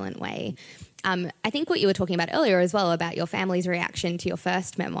a violent way. I think what you were talking about earlier as well about your family's reaction to your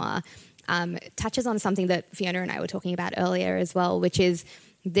first memoir touches on something that Fiona and I were talking about earlier as well, which is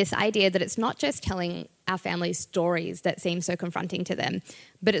this idea that it's not just telling our families stories that seem so confronting to them,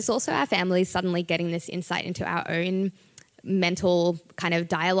 but it's also our families suddenly getting this insight into our own mental kind of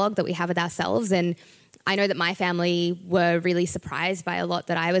dialogue that we have with ourselves. And I know that my family were really surprised by a lot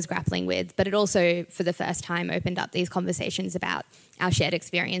that I was grappling with, but it also, for the first time, opened up these conversations about our shared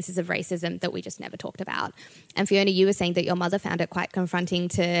experiences of racism that we just never talked about. And Fiona, you were saying that your mother found it quite confronting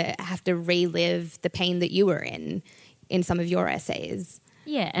to have to relive the pain that you were in some of your essays.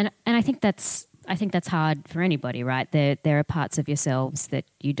 Yeah, and I think that's hard for anybody, right? There are parts of yourselves that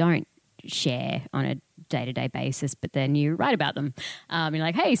you don't share on a day-to-day basis, but then you write about them. You're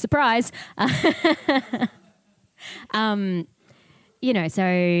like, hey, surprise. I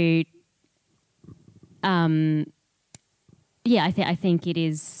think it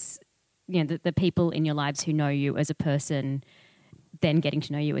is, the people in your lives who know you as a person, then getting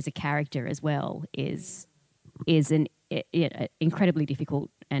to know you as a character as well is an incredibly difficult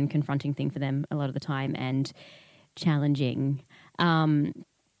and confronting thing for them a lot of the time, and challenging.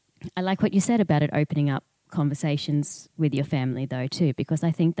 I like what you said about it opening up conversations with your family though too, because I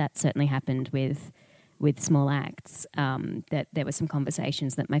think that certainly happened with Small Acts, that there were some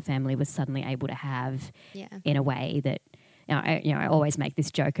conversations that my family was suddenly able to have in a way that, I always make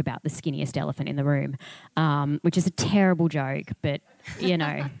this joke about the skinniest elephant in the room, which is a terrible joke, but,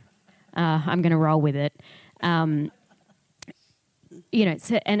 I'm going to roll with it. And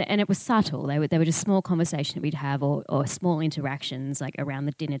it was subtle. They were just small conversations that we'd have, or small interactions, like around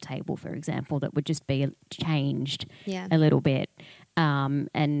the dinner table, for example, that would just be changed a little bit, and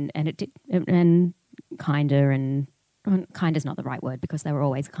it did, and kinder, and kinder's not the right word because they were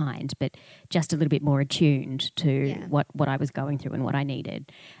always kind, but just a little bit more attuned to what I was going through and what I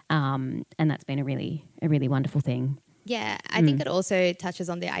needed, and that's been a really wonderful thing. Yeah, I think it also touches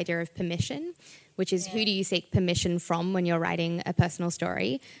on the idea of permission, which is who do you seek permission from when you're writing a personal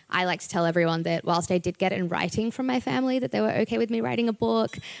story? I like to tell everyone that whilst I did get it in writing from my family that they were okay with me writing a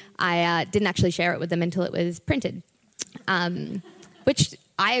book, I didn't actually share it with them until it was printed, which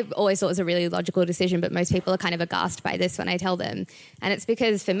I always thought was a really logical decision, but most people are kind of aghast by this when I tell them. And it's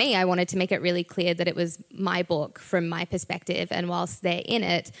because for me, I wanted to make it really clear that it was my book from my perspective. And whilst they're in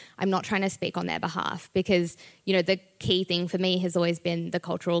it, I'm not trying to speak on their behalf because, the key thing for me has always been the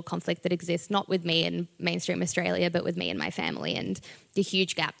cultural conflict that exists, not with me in mainstream Australia, but with me and my family. And the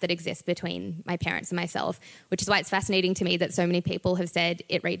huge gap that exists between my parents and myself, which is why it's fascinating to me that so many people have said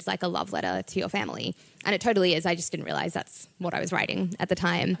it reads like a love letter to your family. And it totally is. I just didn't realise that's what I was writing at the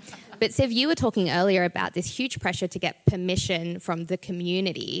time. But Siv, you were talking earlier about this huge pressure to get permission from the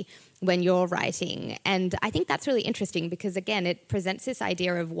community when you're writing. And I think that's really interesting because, again, it presents this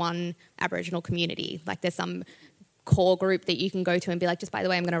idea of one Aboriginal community. Like there's some core group that you can go to and be like, just by the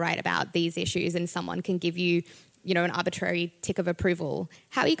way, I'm going to write about these issues, and someone can give you, you know, an arbitrary tick of approval.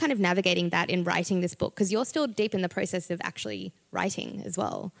 How are you kind of navigating that in writing this book? Because you're still deep in the process of actually writing as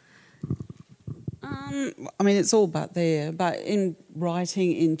well. I mean, it's all but there, but in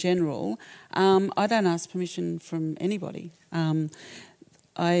writing in general, I don't ask permission from anybody.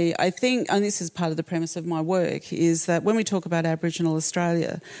 I think, and this is part of the premise of my work, is that when we talk about Aboriginal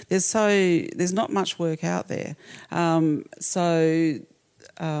Australia, there's not much work out there. The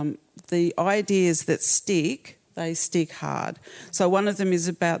ideas that stick, they stick hard. So one of them is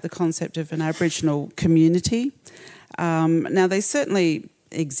about the concept of an Aboriginal community. Now, they certainly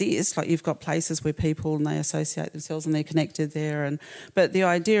exist, like you've got places where people and they associate themselves and they're connected there, but the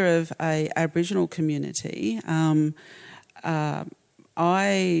idea of a Aboriginal community,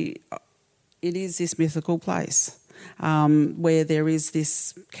 it is this mythical place where there is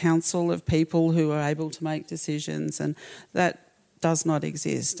this council of people who are able to make decisions, and that does not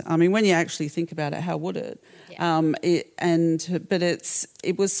exist. I mean, when you actually think about it, how would it? Yeah.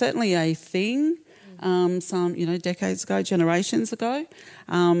 It was certainly a thing. Some, decades ago, generations ago.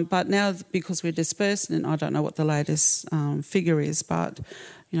 But now, because we're dispersed, and I don't know what the latest figure is, but,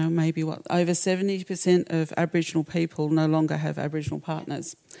 maybe over 70% of Aboriginal people no longer have Aboriginal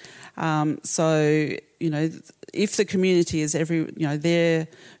partners. If the community is they're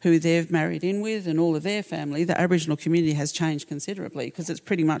who they've married in with and all of their family, the Aboriginal community has changed considerably because it's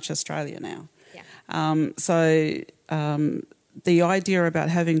pretty much Australia now. Yeah. The idea about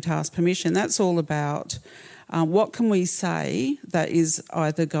having to ask permission, that's all about what can we say that is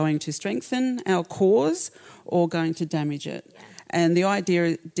either going to strengthen our cause or going to damage it. Yeah. And the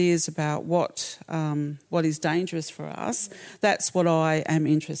ideas about what is dangerous for us, that's what I am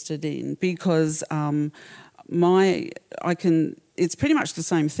interested in, because it's pretty much the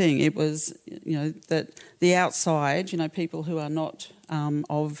same thing. It was, that the outside, people who are not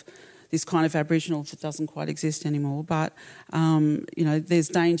of this kind of Aboriginal that doesn't quite exist anymore. But, there's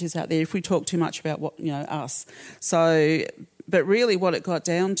dangers out there if we talk too much about us. So, but really what it got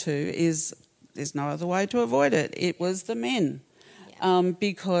down to is there's no other way to avoid it. It was the men. Yeah.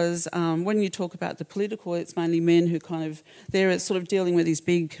 Because when you talk about the political, it's mainly men who they're sort of dealing with these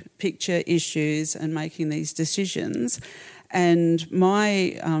big picture issues and making these decisions. And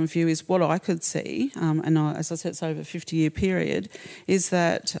my view is what I could see, as I said, it's over a 50-year period, is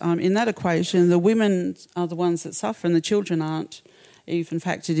that in that equation, the women are the ones that suffer and the children aren't even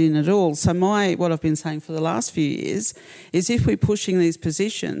factored in at all. So what I've been saying for the last few years is if we're pushing these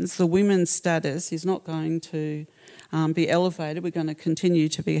positions, the women's status is not going to be elevated. We're going to continue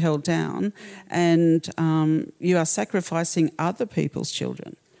to be held down, and you are sacrificing other people's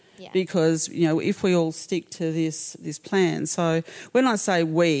children. Yeah. Because, if we all stick to this plan. So when I say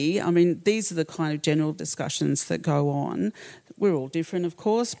we, I mean, these are the kind of general discussions that go on. We're all different, of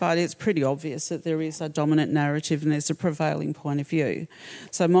course, but it's pretty obvious that there is a dominant narrative and there's a prevailing point of view.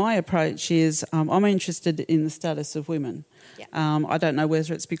 So my approach is I'm interested in the status of women. Yeah. I don't know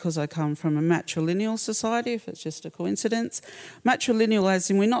whether it's because I come from a matrilineal society, if it's just a coincidence. Matrilineal as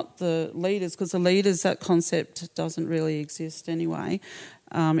in we're not the leaders, because the leaders, that concept doesn't really exist anyway.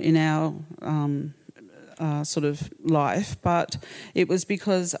 In our sort of life, but it was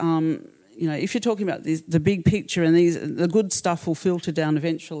because, if you're talking about the big picture and the good stuff will filter down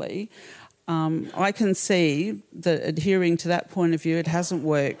eventually, I can see that adhering to that point of view, it hasn't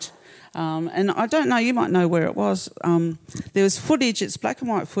worked. And I don't know, you might know where it was. There was footage, it's black and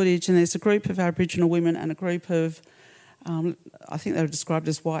white footage, and there's a group of Aboriginal women and a group of, I think they were described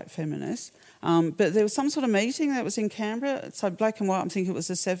as white feminists. But there was some sort of meeting that was in Canberra, so black and white, I'm thinking it was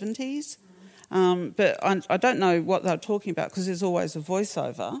the 70s. But I don't know what they were talking about because there's always a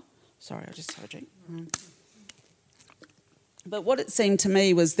voiceover. Sorry, I just had a drink. But what it seemed to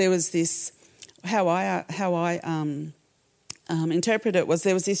me was there was this, how I interpret it was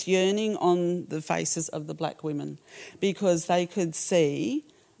there was this yearning on the faces of the black women because they could see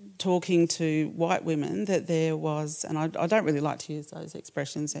talking to white women that there was, and I don't really like to use those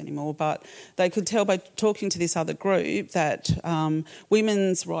expressions anymore, but they could tell by talking to this other group that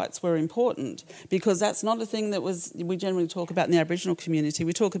women's rights were important, because that's not a thing that we generally talk about in the Aboriginal community.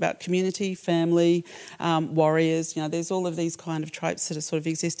 We talk about community, family, warriors, there's all of these kind of tropes that sort of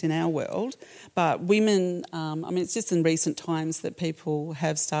exist in our world. But women, it's just in recent times that people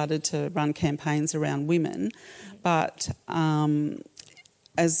have started to run campaigns around women, but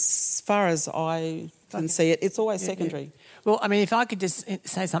as far as I can see it, it's always secondary. Yeah. Well, if I could just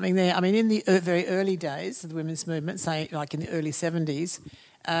say something there. In the very early days of the women's movement, say like in the early 70s,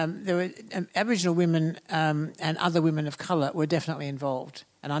 there were Aboriginal women and other women of colour were definitely involved.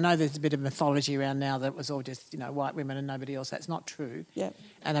 And I know there's a bit of mythology around now that it was all just, white women and nobody else. That's not true. Yeah.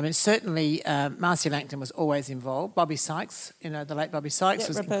 And certainly Marcia Langton was always involved. Bobby Sykes, the late Bobby Sykes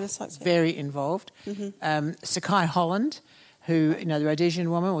was Roberta Sykes, very involved. Mm-hmm. Sakai Holland, who, the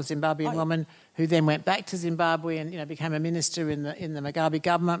Rhodesian woman or Zimbabwean woman, who then went back to Zimbabwe and, became a minister in the Mugabe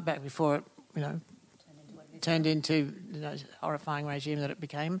government back before it, turned into the horrifying regime that it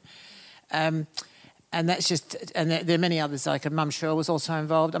became. And that's just, and there are many others, like Mum Shaw was also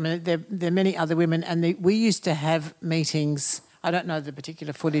involved. There are many other women, and we used to have meetings. I don't know the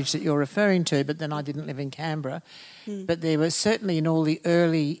particular footage that you're referring to, but then I didn't live in Canberra. But there was certainly in all the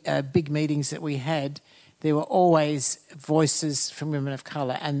early big meetings that we had, there were always voices from women of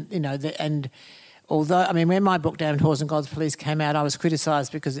colour, and although when my book Damned Whores and God's Police came out, I was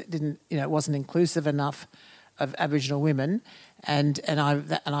criticised because it didn't, it wasn't inclusive enough of Aboriginal women, and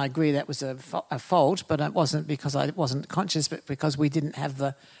I agree that was a fault, but it wasn't because I wasn't conscious, but because we didn't have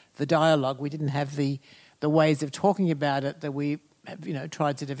the dialogue, we didn't have the ways of talking about it that we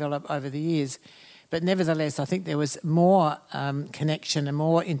tried to develop over the years. But nevertheless, I think there was more connection and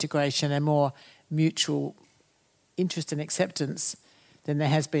more integration and more mutual interest and acceptance than there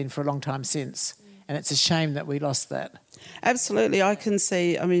has been for a long time since. And it's a shame that we lost that. Absolutely. I can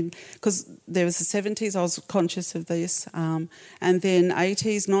see, because there was the 70s, I was conscious of this, and then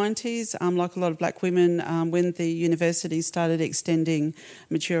 80s, 90s, like a lot of black women, when the universities started extending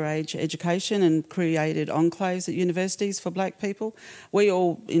mature age education and created enclaves at universities for black people, we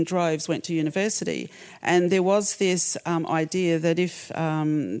all in droves went to university. And there was this idea that if,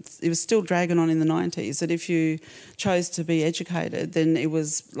 it was still dragging on in the 90s, that if you chose to be educated, then it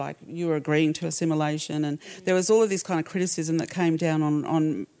was like you were agreeing to assimilation. And there was all of this kind of criticism that came down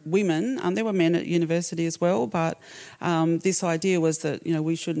on women. There were men at university as well, but this idea was that,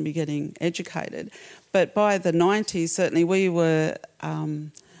 we shouldn't be getting educated. But by the 90s, certainly we were a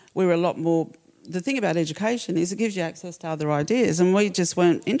lot more... The thing about education is it gives you access to other ideas, and we just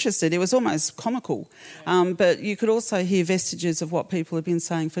weren't interested. It was almost comical. But you could also hear vestiges of what people have been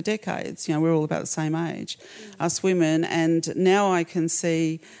saying for decades. We're all about the same age, us women, and now I can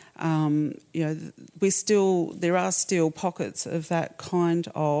see... there are still pockets of that kind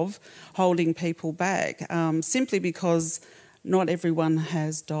of holding people back, simply because not everyone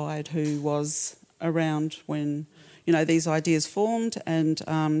has died who was around when, these ideas formed and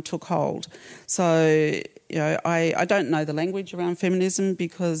took hold. So, I don't know the language around feminism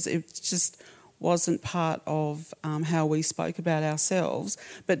because it just wasn't part of how we spoke about ourselves.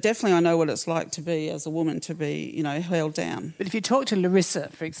 But definitely I know what it's like to be, as a woman, to be, held down. But if you talk to Larissa,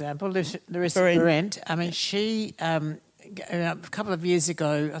 for example, Larissa Barent, she, a couple of years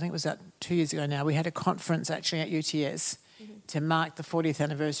ago, I think it was 2 years ago now, we had a conference actually at UTS to mark the 40th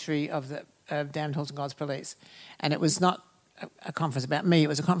anniversary of Damned Whores and God's Police. And it was not a conference about me, it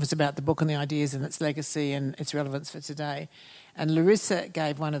was a conference about the book and the ideas and its legacy and its relevance for today. And Larissa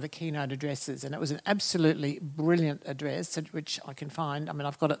gave one of the keynote addresses, and it was an absolutely brilliant address, which I can find.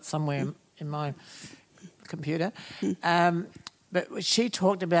 I've got it somewhere in my computer. But she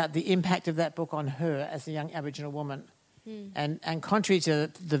talked about the impact of that book on her as a young Aboriginal woman. And contrary to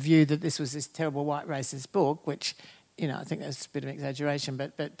the view that this was this terrible white racist book, which, I think that's a bit of an exaggeration,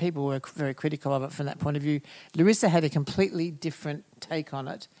 but people were very critical of it from that point of view, Larissa had a completely different take on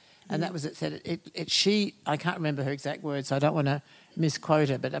it. And that was it. Said she, I can't remember her exact words, so I don't want to misquote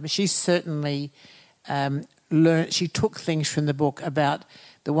her, but she certainly learned. She took things from the book about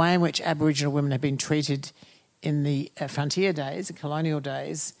the way in which Aboriginal women have been treated in the frontier days, the colonial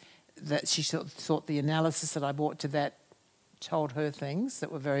days. That she thought the analysis that I brought to that told her things that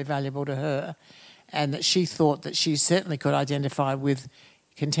were very valuable to her, and that she thought that she certainly could identify with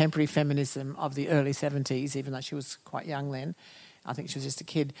contemporary feminism of the early 70s, even though she was quite young then. I think she was just a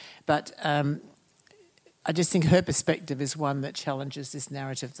kid. But I just think her perspective is one that challenges this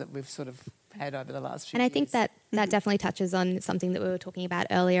narrative that we've sort of had over the last few years. And I think that definitely touches on something that we were talking about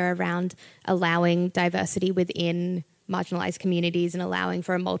earlier around allowing diversity within marginalised communities and allowing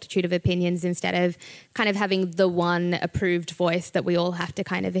for a multitude of opinions instead of kind of having the one approved voice that we all have to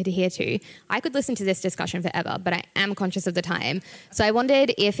kind of adhere to. I could listen to this discussion forever, but I am conscious of the time. So I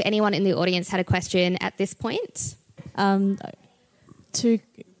wondered if anyone in the audience had a question at this point. Two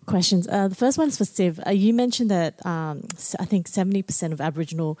questions. The first one is for Siv. You mentioned that I think 70% of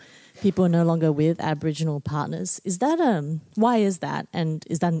Aboriginal people are no longer with Aboriginal partners. Is that why is that, and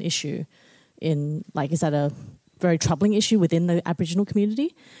is that an issue? Is that a very troubling issue within the Aboriginal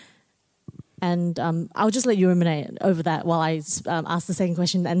community? And I'll just let you ruminate over that while I ask the second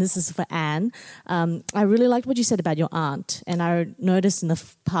question, and this is for Anne. I really liked what you said about your aunt, and I noticed in the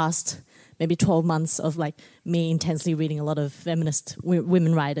past maybe 12 months of me intensely reading a lot of feminist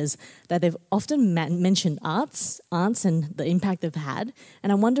women writers that they've often mentioned aunts and the impact they've had.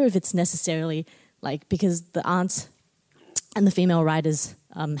 And I wonder if it's necessarily because the aunts and the female writers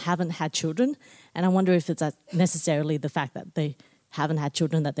haven't had children, and I wonder if it's necessarily the fact that they haven't had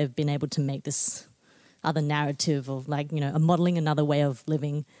children that they've been able to make this other narrative of a modelling another way of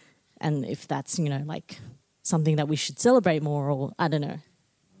living, and if that's something that we should celebrate more, or I don't know.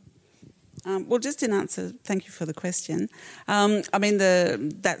 Well, just in answer, thank you for the question.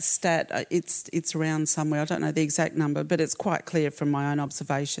 That stat, it's around somewhere. I don't know the exact number, but it's quite clear from my own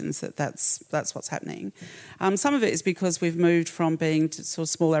observations that that's what's happening. Some of it is because we've moved from being to sort of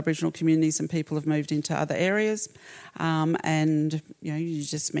small Aboriginal communities, and people have moved into other areas, and you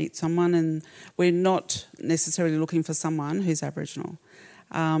just meet someone, and we're not necessarily looking for someone who's Aboriginal.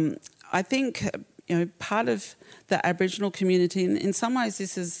 I think part of the Aboriginal community, and in some ways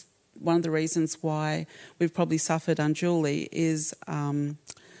this is one of the reasons why we've probably suffered unduly, is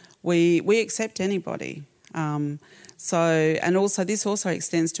we accept anybody. And also this also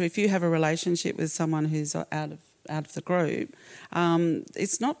extends to if you have a relationship with someone who's out of the group,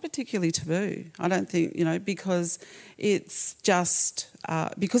 it's not particularly taboo. I don't think, because it's just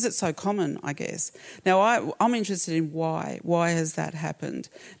because it's so common, I guess. Now, I'm interested in why. Why has that happened?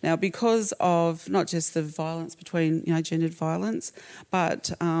 Now, because of not just the violence between, gendered violence,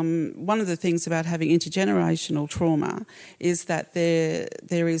 but one of the things about having intergenerational trauma is that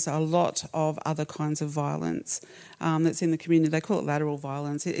there is a lot of other kinds of violence that's in the community. They call it lateral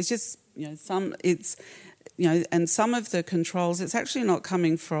violence. It's just, and some of the controls, it's actually not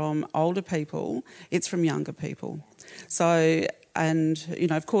coming from older people, it's from younger people. So,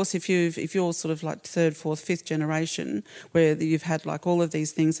 and, of course, if you're sort of third, fourth, fifth generation, where you've had all of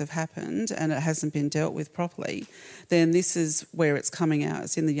these things have happened and it hasn't been dealt with properly, then this is where it's coming out.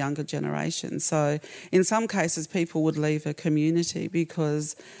 It's in the younger generation. So in some cases, people would leave a community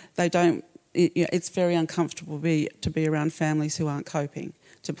because they don't, it's very uncomfortable to be around families who aren't coping,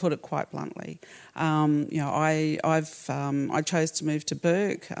 to put it quite bluntly. I chose to move to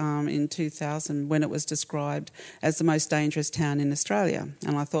Bourke in 2000 when it was described as the most dangerous town in Australia.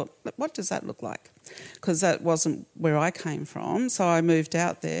 And I thought, what does that look like? Because that wasn't where I came from. So I moved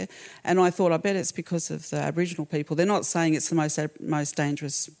out there, and I thought, I bet it's because of the Aboriginal people. They're not saying it's the most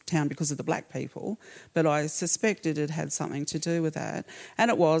dangerous town because of the black people, but I suspected it had something to do with that. And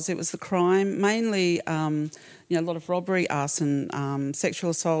it was the crime, mainly a lot of robbery, arson,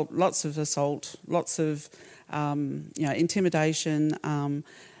 sexual assault, lots of intimidation.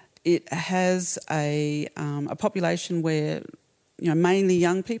 It has a population where, mainly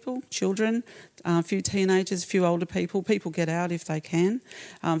young people, children, a few teenagers, a few older people. People get out if they can.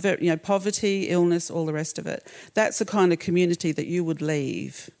 Poverty, illness, all the rest of it. That's the kind of community that you would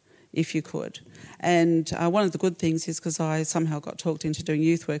leave if you could. And one of the good things is because I somehow got talked into doing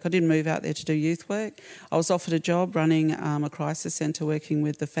youth work. I didn't move out there to do youth work. I was offered a job running a crisis centre working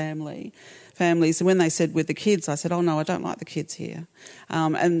with the families. And when they said with the kids, I said, oh, no, I don't like the kids here.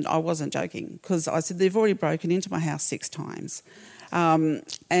 And I wasn't joking, because I said, they've already broken into my house 6 times.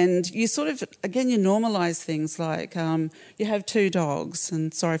 And you sort of, again, you normalise things like you have 2 dogs,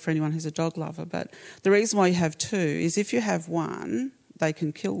 and sorry for anyone who's a dog lover, but the reason why you have 2 is if you have one, they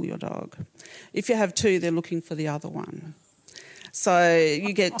can kill your dog. If you have 2, they're looking for the other one. So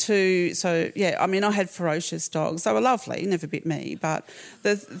you get 2. So, yeah, I had ferocious dogs. They were lovely, never bit me, but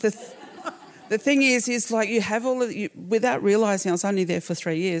the thing is you have all of without realising, I was only there for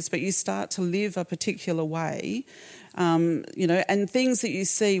 3 years, but you start to live a particular way, and things that you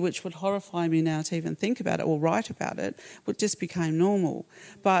see which would horrify me now to even think about it or write about it would just become normal.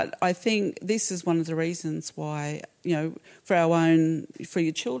 But I think this is one of the reasons why, for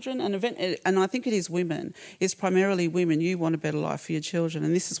your children, and I think it is women, it's primarily women. You want a better life for your children,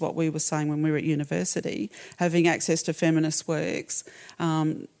 and this is what we were saying when we were at university, having access to feminist works.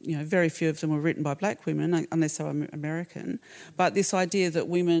 Very few of them were written by black women, unless they were American, but this idea that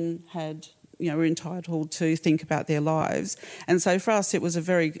women had we're entitled to think about their lives. And so for us, it was a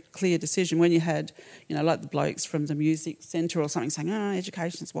very clear decision when you had, like the blokes from the music centre or something saying,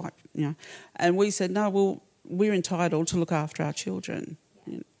 education's white, And we said, no, well, we're entitled to look after our children.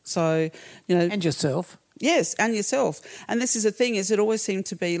 So, And yourself. Yes, and yourself. And this is the thing, is it always seemed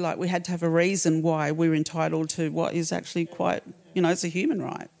to be like we had to have a reason why we're entitled to what is actually quite, it's a human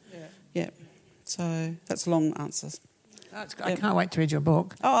right. Yeah. So that's long answers. I can't wait to read your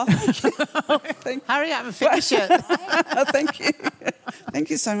book. Oh, thank you. Hurry up and finish it. Thank you. Thank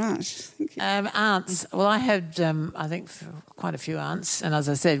you so much. Thank you. Aunts. Well, I had, I think, quite a few aunts. And as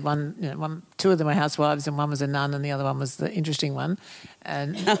I said, two of them were housewives and one was a nun and the other one was the interesting one.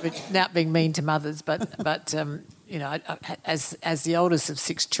 And without being mean to mothers, but as the oldest of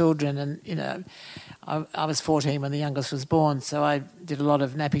 6 children and, I was 14 when the youngest was born, so I did a lot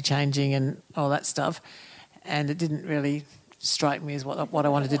of nappy changing and all that stuff. And it didn't really strike me as what I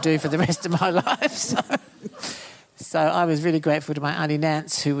wanted to do for the rest of my life. So I was really grateful to my Auntie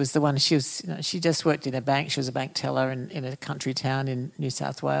Nance, who was the one. She just worked in a bank. She was a bank teller in a country town in New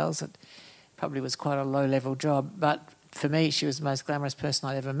South Wales. It probably was quite a low-level job, but for me, she was the most glamorous person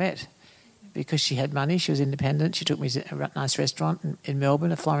I'd ever met because she had money. She was independent. She took me to a nice restaurant in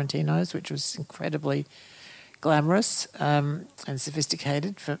Melbourne, a Florentino's, which was incredibly glamorous and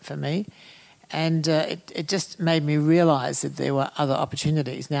sophisticated for me. And it just made me realise that there were other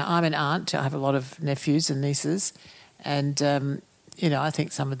opportunities. Now, I'm an aunt. I have a lot of nephews and nieces. And, I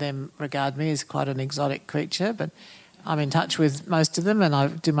think some of them regard me as quite an exotic creature. But I'm in touch with most of them and I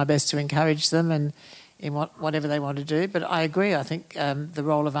do my best to encourage them and in whatever they want to do. But I agree. I think the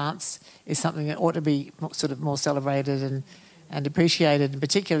role of aunts is something that ought to be sort of more celebrated and appreciated, and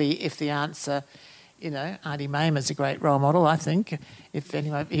particularly if the aunts are... Auntie Mame is a great role model, I think, if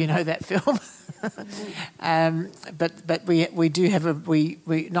anyone that film. But we do have we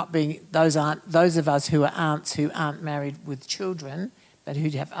not being those of us who are aunts who aren't married with children, but who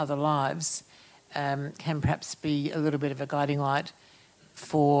have other lives, can perhaps be a little bit of a guiding light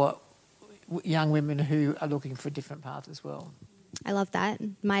for young women who are looking for a different path as well. I love that.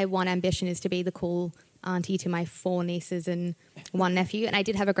 My one ambition is to be the cool auntie to my 4 nieces and 1 nephew. And I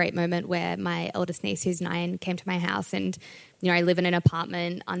did have a great moment where my eldest niece, who's 9, came to my house and, I live in an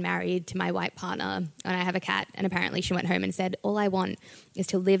apartment, unmarried to my white partner, and I have a cat. And apparently she went home and said, all I want is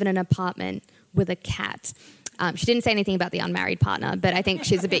to live in an apartment with a cat. She didn't say anything about the unmarried partner, but I think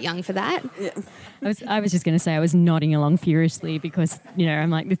she's a bit young for that. Yeah. I was just going to say I was nodding along furiously because, I'm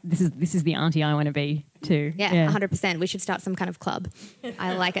like, this is the auntie I want to be too. Yeah, 100%. We should start some kind of club.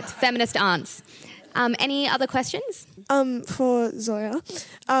 I like it. Feminist aunts. Any other questions? For Zoya,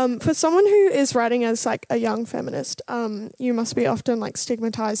 for someone who is writing as like a young feminist, you must be often like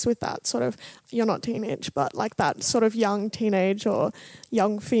stigmatized with that sort of, you're not teenage, but like that sort of young teenage or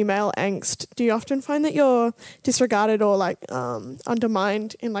young female angst. Do you often find that you're disregarded or like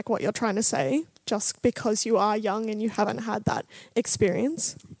undermined in like what you're trying to say just because you are young and you haven't had that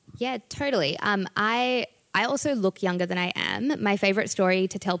experience? Yeah, totally. I also look younger than I am. My favourite story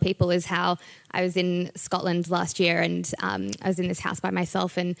to tell people is how I was in Scotland last year and I was in this house by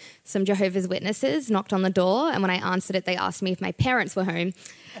myself and some Jehovah's Witnesses knocked on the door, and when I answered it, they asked me if my parents were home.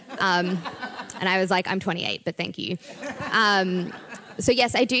 And I was like, I'm 28, but thank you. So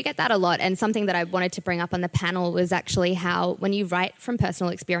yes, I do get that a lot, and something that I wanted to bring up on the panel was actually how when you write from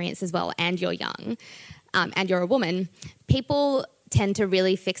personal experience as well and you're young and you're a woman, people tend to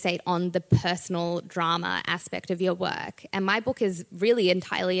really fixate on the personal drama aspect of your work. And my book is really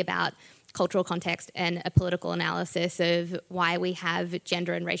entirely about cultural context and a political analysis of why we have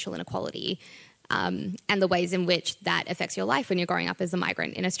gender and racial inequality and the ways in which that affects your life when you're growing up as a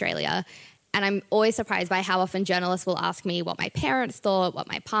migrant in Australia. And I'm always surprised by how often journalists will ask me what my parents thought, what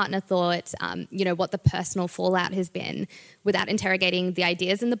my partner thought, what the personal fallout has been without interrogating the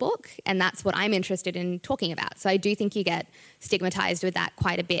ideas in the book. And that's what I'm interested in talking about. So I do think you get stigmatized with that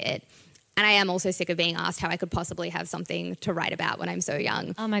quite a bit. And I am also sick of being asked how I could possibly have something to write about when I'm so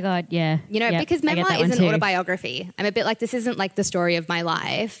young. Oh my God, yeah. Because memoir is an autobiography. I'm a bit like, this isn't like the story of my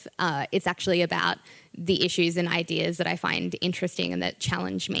life. It's actually about the issues and ideas that I find interesting and that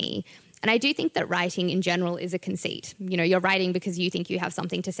challenge me. And I do think that writing in general is a conceit. You're writing because you think you have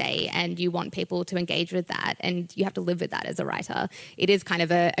something to say and you want people to engage with that, and you have to live with that as a writer. It is kind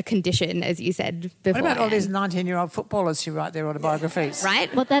of a condition, as you said before. What about all these 19-year-old footballers who write their autobiographies?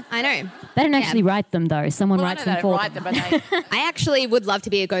 Right? Well, I know. They don't actually write them, though. Someone writes them for them. I actually would love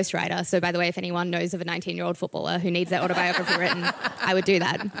to be a ghostwriter. So, by the way, if anyone knows of a 19-year-old footballer who needs their autobiography written, I would do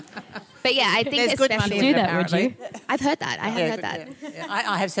that. But yeah, I think There's good especially... money in Do it, that, would you? apparently. I've heard that. I have heard that. Yeah.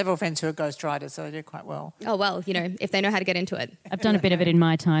 I have several friends who are ghostwriters, so they do quite well. Oh, well, if they know how to get into it. I've done a bit of it in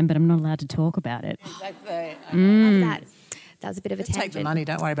my time, but I'm not allowed to talk about it. Exactly. Love that. That was a bit of a Just tangent. take the money,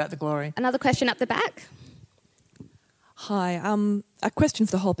 don't worry about the glory. Another question up the back. Hi, a question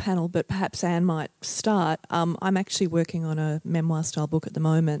for the whole panel, but perhaps Anne might start. I'm actually working on a memoir-style book at the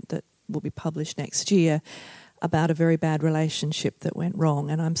moment that will be published next year about a very bad relationship that went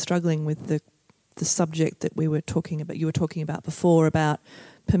wrong, and I'm struggling with the subject that you were talking about before, about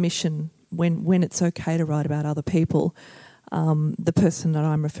permission, when it's okay to write about other people. The person that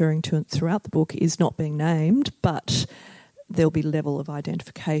I'm referring to throughout the book is not being named, but there'll be level of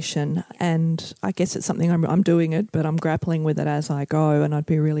identification, and I guess it's something I'm doing it, but I'm grappling with it as I go, and I'd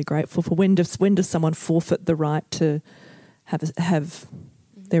be really grateful for when does someone forfeit the right to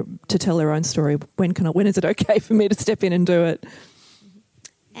to tell their own story? When is it okay for me to step in and do it?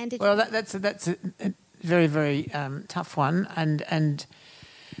 And that's a very, very tough one, and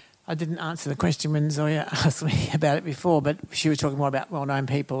I didn't answer the question when Zoya asked me about it before, but she was talking more about well-known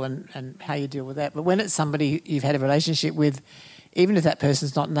people and how you deal with that. But when it's somebody you've had a relationship with, even if that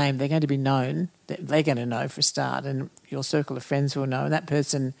person's not named, they're going to be known. They're going to know for a start, and your circle of friends will know. And that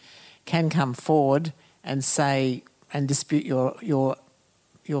person can come forward and say and dispute your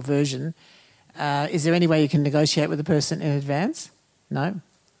version. Is there any way you can negotiate with the person in advance? No.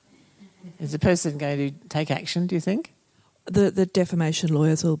 Is the person going to take action, do you think? The defamation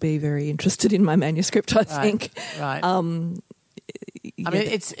lawyers will be very interested in my manuscript, I think. Right. I mean,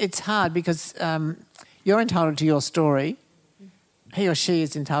 it's hard because you're entitled to your story. He or she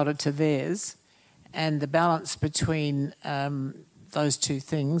is entitled to theirs. And the balance between those two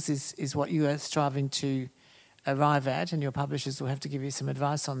things is what you are striving to arrive at, and your publishers will have to give you some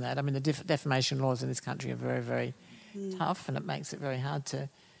advice on that. I mean, the defamation laws in this country are very, very tough, and it makes it very hard to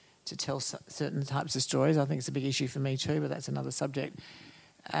tell certain types of stories. I think it's a big issue for me too, but that's another subject.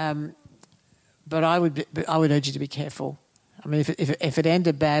 But I would urge you to be careful. I mean, if it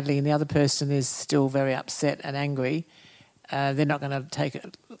ended badly and the other person is still very upset and angry, they're not going to take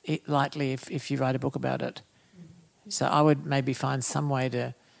it lightly if you write a book about it. So I would maybe find some way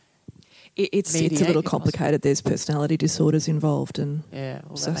to It's a little complicated. There's personality disorders involved and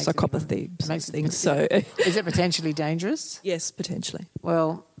psychopathy things. So, is it potentially dangerous? Yes, potentially.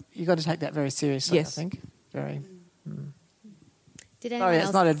 Well, you've got to take that very seriously. Yes. I think very. Sorry,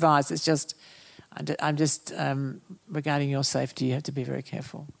 it's not advice. It's just I'm just regarding your safety. You have to be very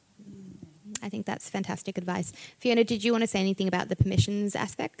careful. I think that's fantastic advice. Fiona, did you want to say anything about the permissions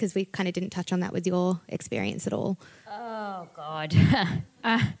aspect? Because we kind of didn't touch on that with your experience at all. Oh, God.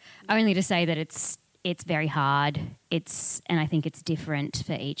 Only to say that it's very hard. And I think it's different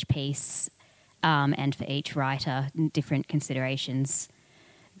for each piece and for each writer. Different considerations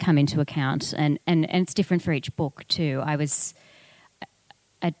come into account. And it's different for each book too. I was,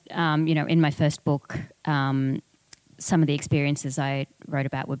 in my first book, some of the experiences I wrote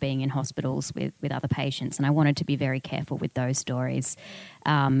about were being in hospitals with other patients, and I wanted to be very careful with those stories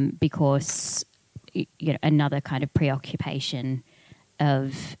because another kind of preoccupation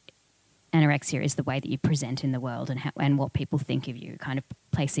of anorexia is the way that you present in the world and what people think of you, kind of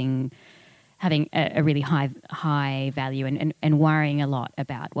having a really high value and worrying a lot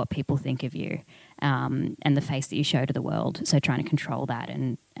about what people think of you and the face that you show to the world. So trying to control that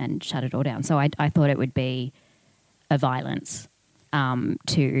and shut it all down. So I thought it would be a violence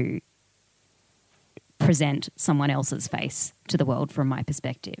to present someone else's face to the world from my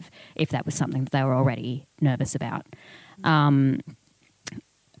perspective, if that was something that they were already nervous about. And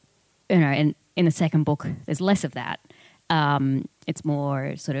in the second book, there's less of that. It's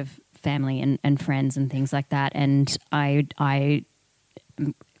more sort of family and friends and things like that. And I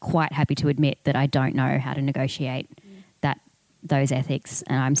am quite happy to admit that I don't know how to negotiate those ethics,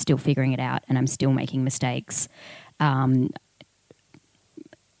 and I'm still figuring it out, and I'm still making mistakes. And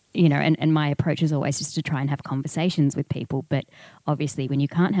my approach is always just to try and have conversations with people. But obviously, when you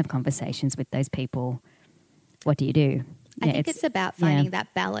can't have conversations with those people, what do you do? I think it's about finding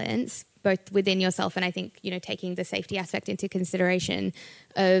that balance, both within yourself and I think, taking the safety aspect into consideration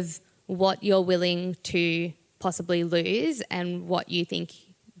of what you're willing to possibly lose and what you think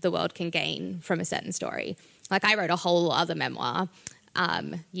the world can gain from a certain story. Like I wrote a whole other memoir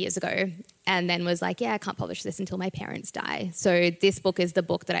years ago and then was like, I can't publish this until my parents die. So this book is the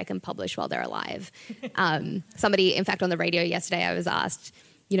book that I can publish while they're alive. Somebody, in fact, on the radio yesterday, I was asked,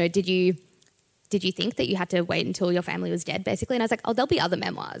 did you did you think that you had to wait until your family was dead, basically? And I was like, oh, there'll be other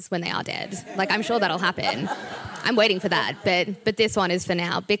memoirs when they are dead. Like, I'm sure that'll happen. I'm waiting for that. But this one is for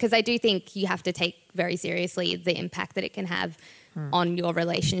now, because I do think you have to take very seriously the impact that it can have on your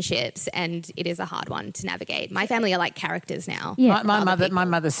relationships, and it is a hard one to navigate. My family are like characters now. Yeah. My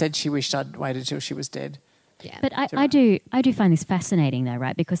mother said she wished I'd waited till she was dead. Yeah. But I do find this fascinating though,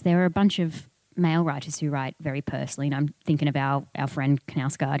 right? Because there are a bunch of male writers who write very personally, and I'm thinking of our friend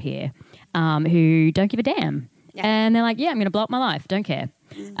Knausgaard here, who don't give a damn. Yeah. And they're like, yeah, I'm going to blow up my life, don't care.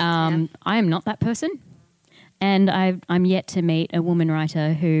 I am not that person, and I'm yet to meet a woman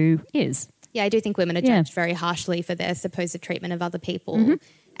writer who is. Yeah, I do think women are judged very harshly for their supposed treatment of other people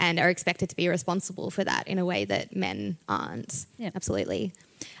and are expected to be responsible for that in a way that men aren't. Yeah. Absolutely.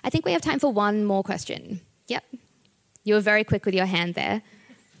 I think we have time for one more question. Yep. You were very quick with your hand there.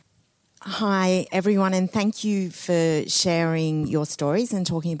 Hi, everyone, and thank you for sharing your stories and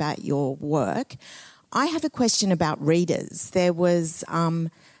talking about your work. I have a question about readers. There was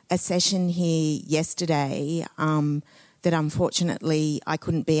a session here yesterday that unfortunately I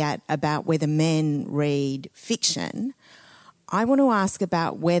couldn't be at about whether men read fiction. I want to ask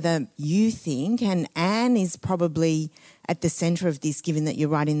about whether you think, and Anne is probably at the centre of this given that you're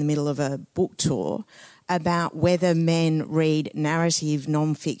right in the middle of a book tour, about whether men read narrative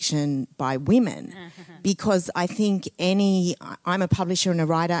non-fiction by women. Because I think I'm a publisher and a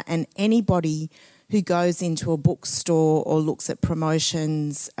writer, and anybody who goes into a bookstore or looks at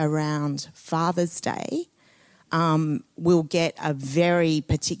promotions around Father's Day will get a very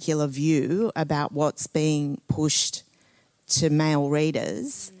particular view about what's being pushed to male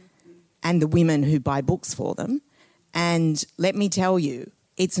readers and the women who buy books for them. And let me tell you,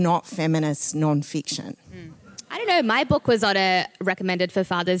 it's not feminist non-fiction. I don't know. My book was on a recommended for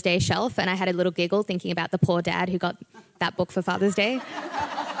Father's Day shelf, and I had a little giggle thinking about the poor dad who got that book for Father's Day.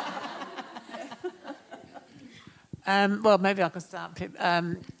 Well, maybe I can start, Pip.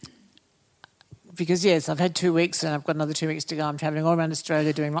 Because, yes, I've had 2 weeks and I've got another 2 weeks to go. I'm travelling all around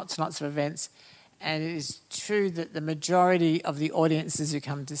Australia doing lots and lots of events. And it is true that the majority of the audiences who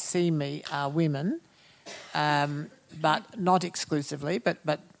come to see me are women, but not exclusively, but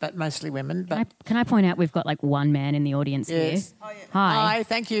mostly women. But can I point out we've got like one man in the audience here? Oh, yeah. Hi. Hi,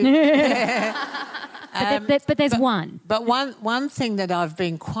 thank you. But there's one. But one thing that I've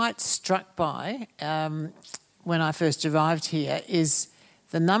been quite struck by when I first arrived here is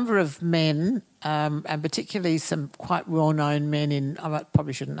the number of men, and particularly some quite well-known men in, I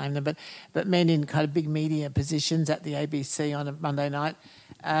probably shouldn't name them, but men in kind of big media positions at the ABC on a Monday night,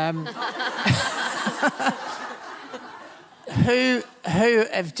 who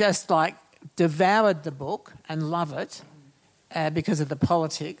have just like devoured the book and love it because of the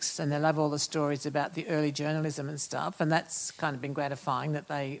politics, and they love all the stories about the early journalism and stuff, and that's kind of been gratifying that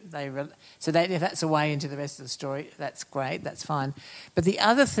if that's a way into the rest of the story, that's great, that's fine. But the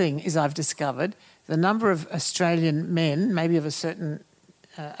other thing is I've discovered the number of Australian men, maybe of a certain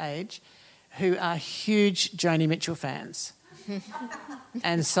age, who are huge Joni Mitchell fans.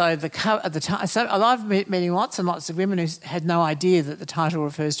 And so at the time, so I love meeting lots and lots of women who had no idea that the title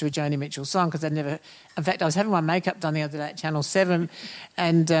refers to a Joni Mitchell song because they'd never. In fact, I was having my makeup done the other day at Channel 7,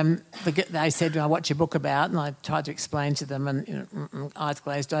 and they said, "What's your book about?" And I tried to explain to them, and eyes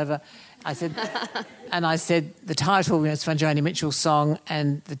glazed over. I said, the title is from a Joni Mitchell song,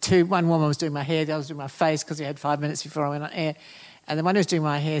 and one woman was doing my hair, the other was doing my face because we had 5 minutes before I went on air, and the one who was doing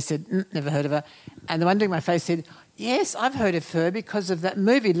my hair said, "Never heard of her," and the one doing my face said, "Yes, I've heard of her because of that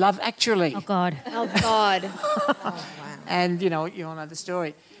movie, Love Actually." Oh, God. Oh, God. Oh, wow. And, you all know the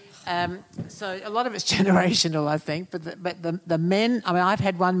story. So a lot of it's generational, I think. But the men, I mean, I've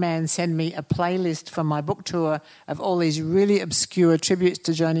had one man send me a playlist from my book tour of all these really obscure tributes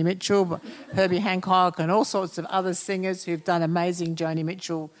to Joni Mitchell, Herbie Hancock and all sorts of other singers who've done amazing Joni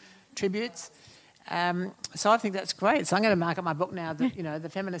Mitchell tributes. So I think that's great. So I'm going to mark up my book now that, the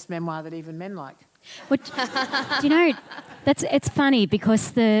feminist memoir that even men like. It's funny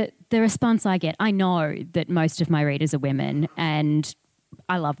because the response I get, I know that most of my readers are women, and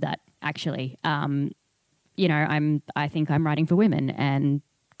I love that actually. I think I'm writing for women, and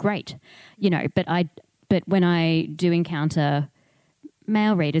great, but when I do encounter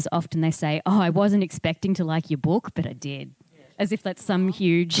male readers, often they say, "Oh, I wasn't expecting to like your book, but I did," as if that's some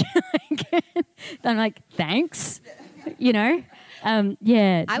huge. I'm like, thanks, I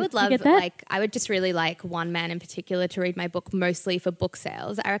would love, I would just really like one man in particular to read my book, mostly for book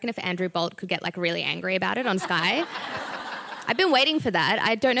sales. I reckon if Andrew Bolt could get really angry about it on Sky. I've been waiting for that.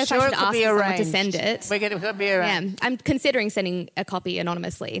 I don't know if I should ask someone to send it. It'll be arranged. Yeah, I'm considering sending a copy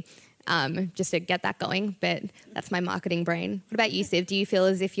anonymously. just to get that going. But that's my marketing brain. What about you, Siv? Do you feel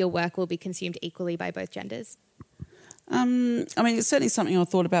as if your work will be consumed equally by both genders? I mean, it's certainly something I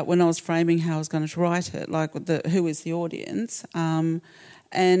thought about when I was framing how I was going to write it, like who is the audience. And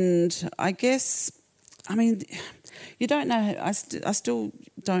I guess, I mean, you don't know, I still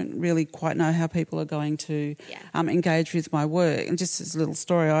don't really quite know how people are going to engage with my work. And just as a little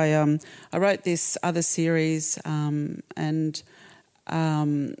story, I wrote this other series and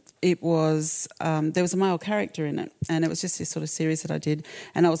it was there was a male character in it, and it was just this sort of series that I did.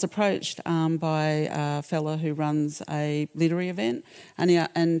 And I was approached by a fella who runs a literary event,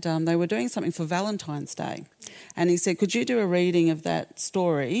 and they were doing something for Valentine's Day, and he said, "Could you do a reading of that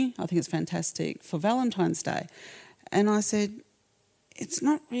story? I think it's fantastic for Valentine's Day." And I said, "It's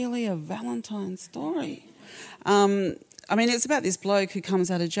not really a Valentine story." I mean, it's about this bloke who comes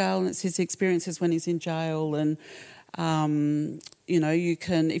out of jail, and it's his experiences when he's in jail, and you know, you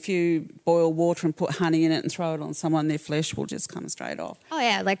can, if you boil water and put honey in it and throw it on someone, their flesh will just come straight off. Oh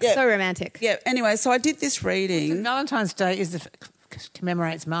yeah, so romantic. Yeah. Anyway, so I did this reading. So Valentine's Day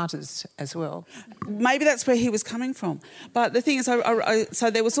commemorates martyrs as well. Maybe that's where he was coming from. But the thing is,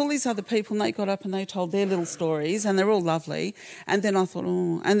 so there was all these other people, and they got up and they told their little stories, and they're all lovely. And then I thought,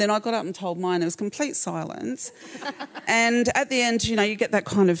 and then I got up and told mine. It was complete silence. And at the end, you know, you get that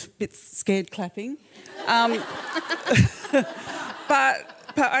kind of bit scared clapping.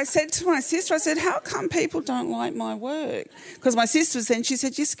 But I said to my sister, I said, "How come people don't like my work?" Because my sister was then, she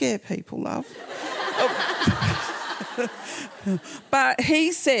said, "You scare people, love." But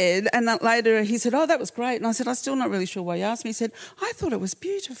he said, and later he said, "Oh, that was great." And I said, "I'm still not really sure why you asked me." He said, "I thought it was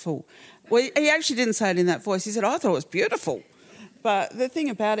beautiful." Well, he actually didn't say it in that voice. He said, "I thought it was beautiful." But the thing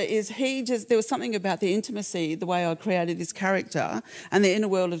about it is there was something about the intimacy, the way I created this character and the inner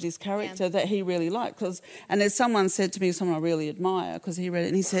world of this character that he really liked. And as someone said to me, someone I really admire, because he read it,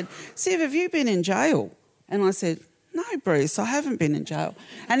 and he said, "Siv, have you been in jail?" And I said, "No, Bruce, I haven't been in jail."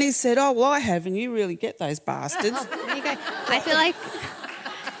 And he said, "Oh, well, I have, and you really get those bastards." There you go. I feel like...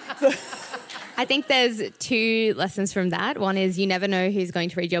 I think there's two lessons from that. One is you never know who's going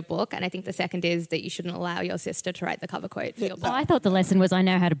to read your book, and I think the second is that you shouldn't allow your sister to write the cover quote for your book. Well, I thought the lesson was I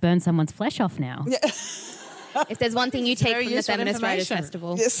know how to burn someone's flesh off now. Yeah. If there's one thing you take from the Feminist Writers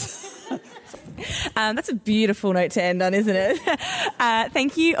Festival. Yes. That's a beautiful note to end on, isn't it?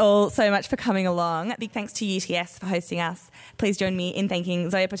 Thank you all so much for coming along. Big thanks to UTS for hosting us. Please join me in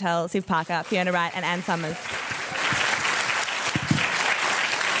thanking Zoya Patel, Siv Parker, Fiona Wright and Anne Summers.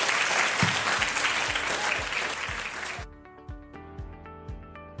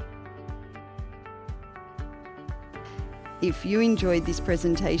 If you enjoyed this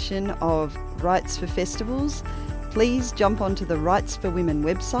presentation of Rights for Festivals, please jump onto the Rights for Women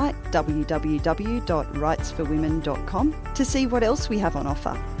website, www.rightsforwomen.com, to see what else we have on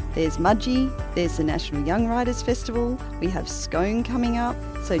offer. There's Mudgee, there's the National Young Writers Festival, we have Scone coming up,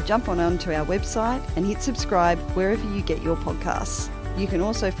 so jump onto our website and hit subscribe wherever you get your podcasts. You can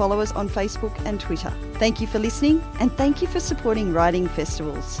also follow us on Facebook and Twitter. Thank you for listening, and thank you for supporting writing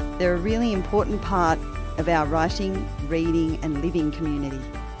festivals. They're a really important part of our writing, reading and living community.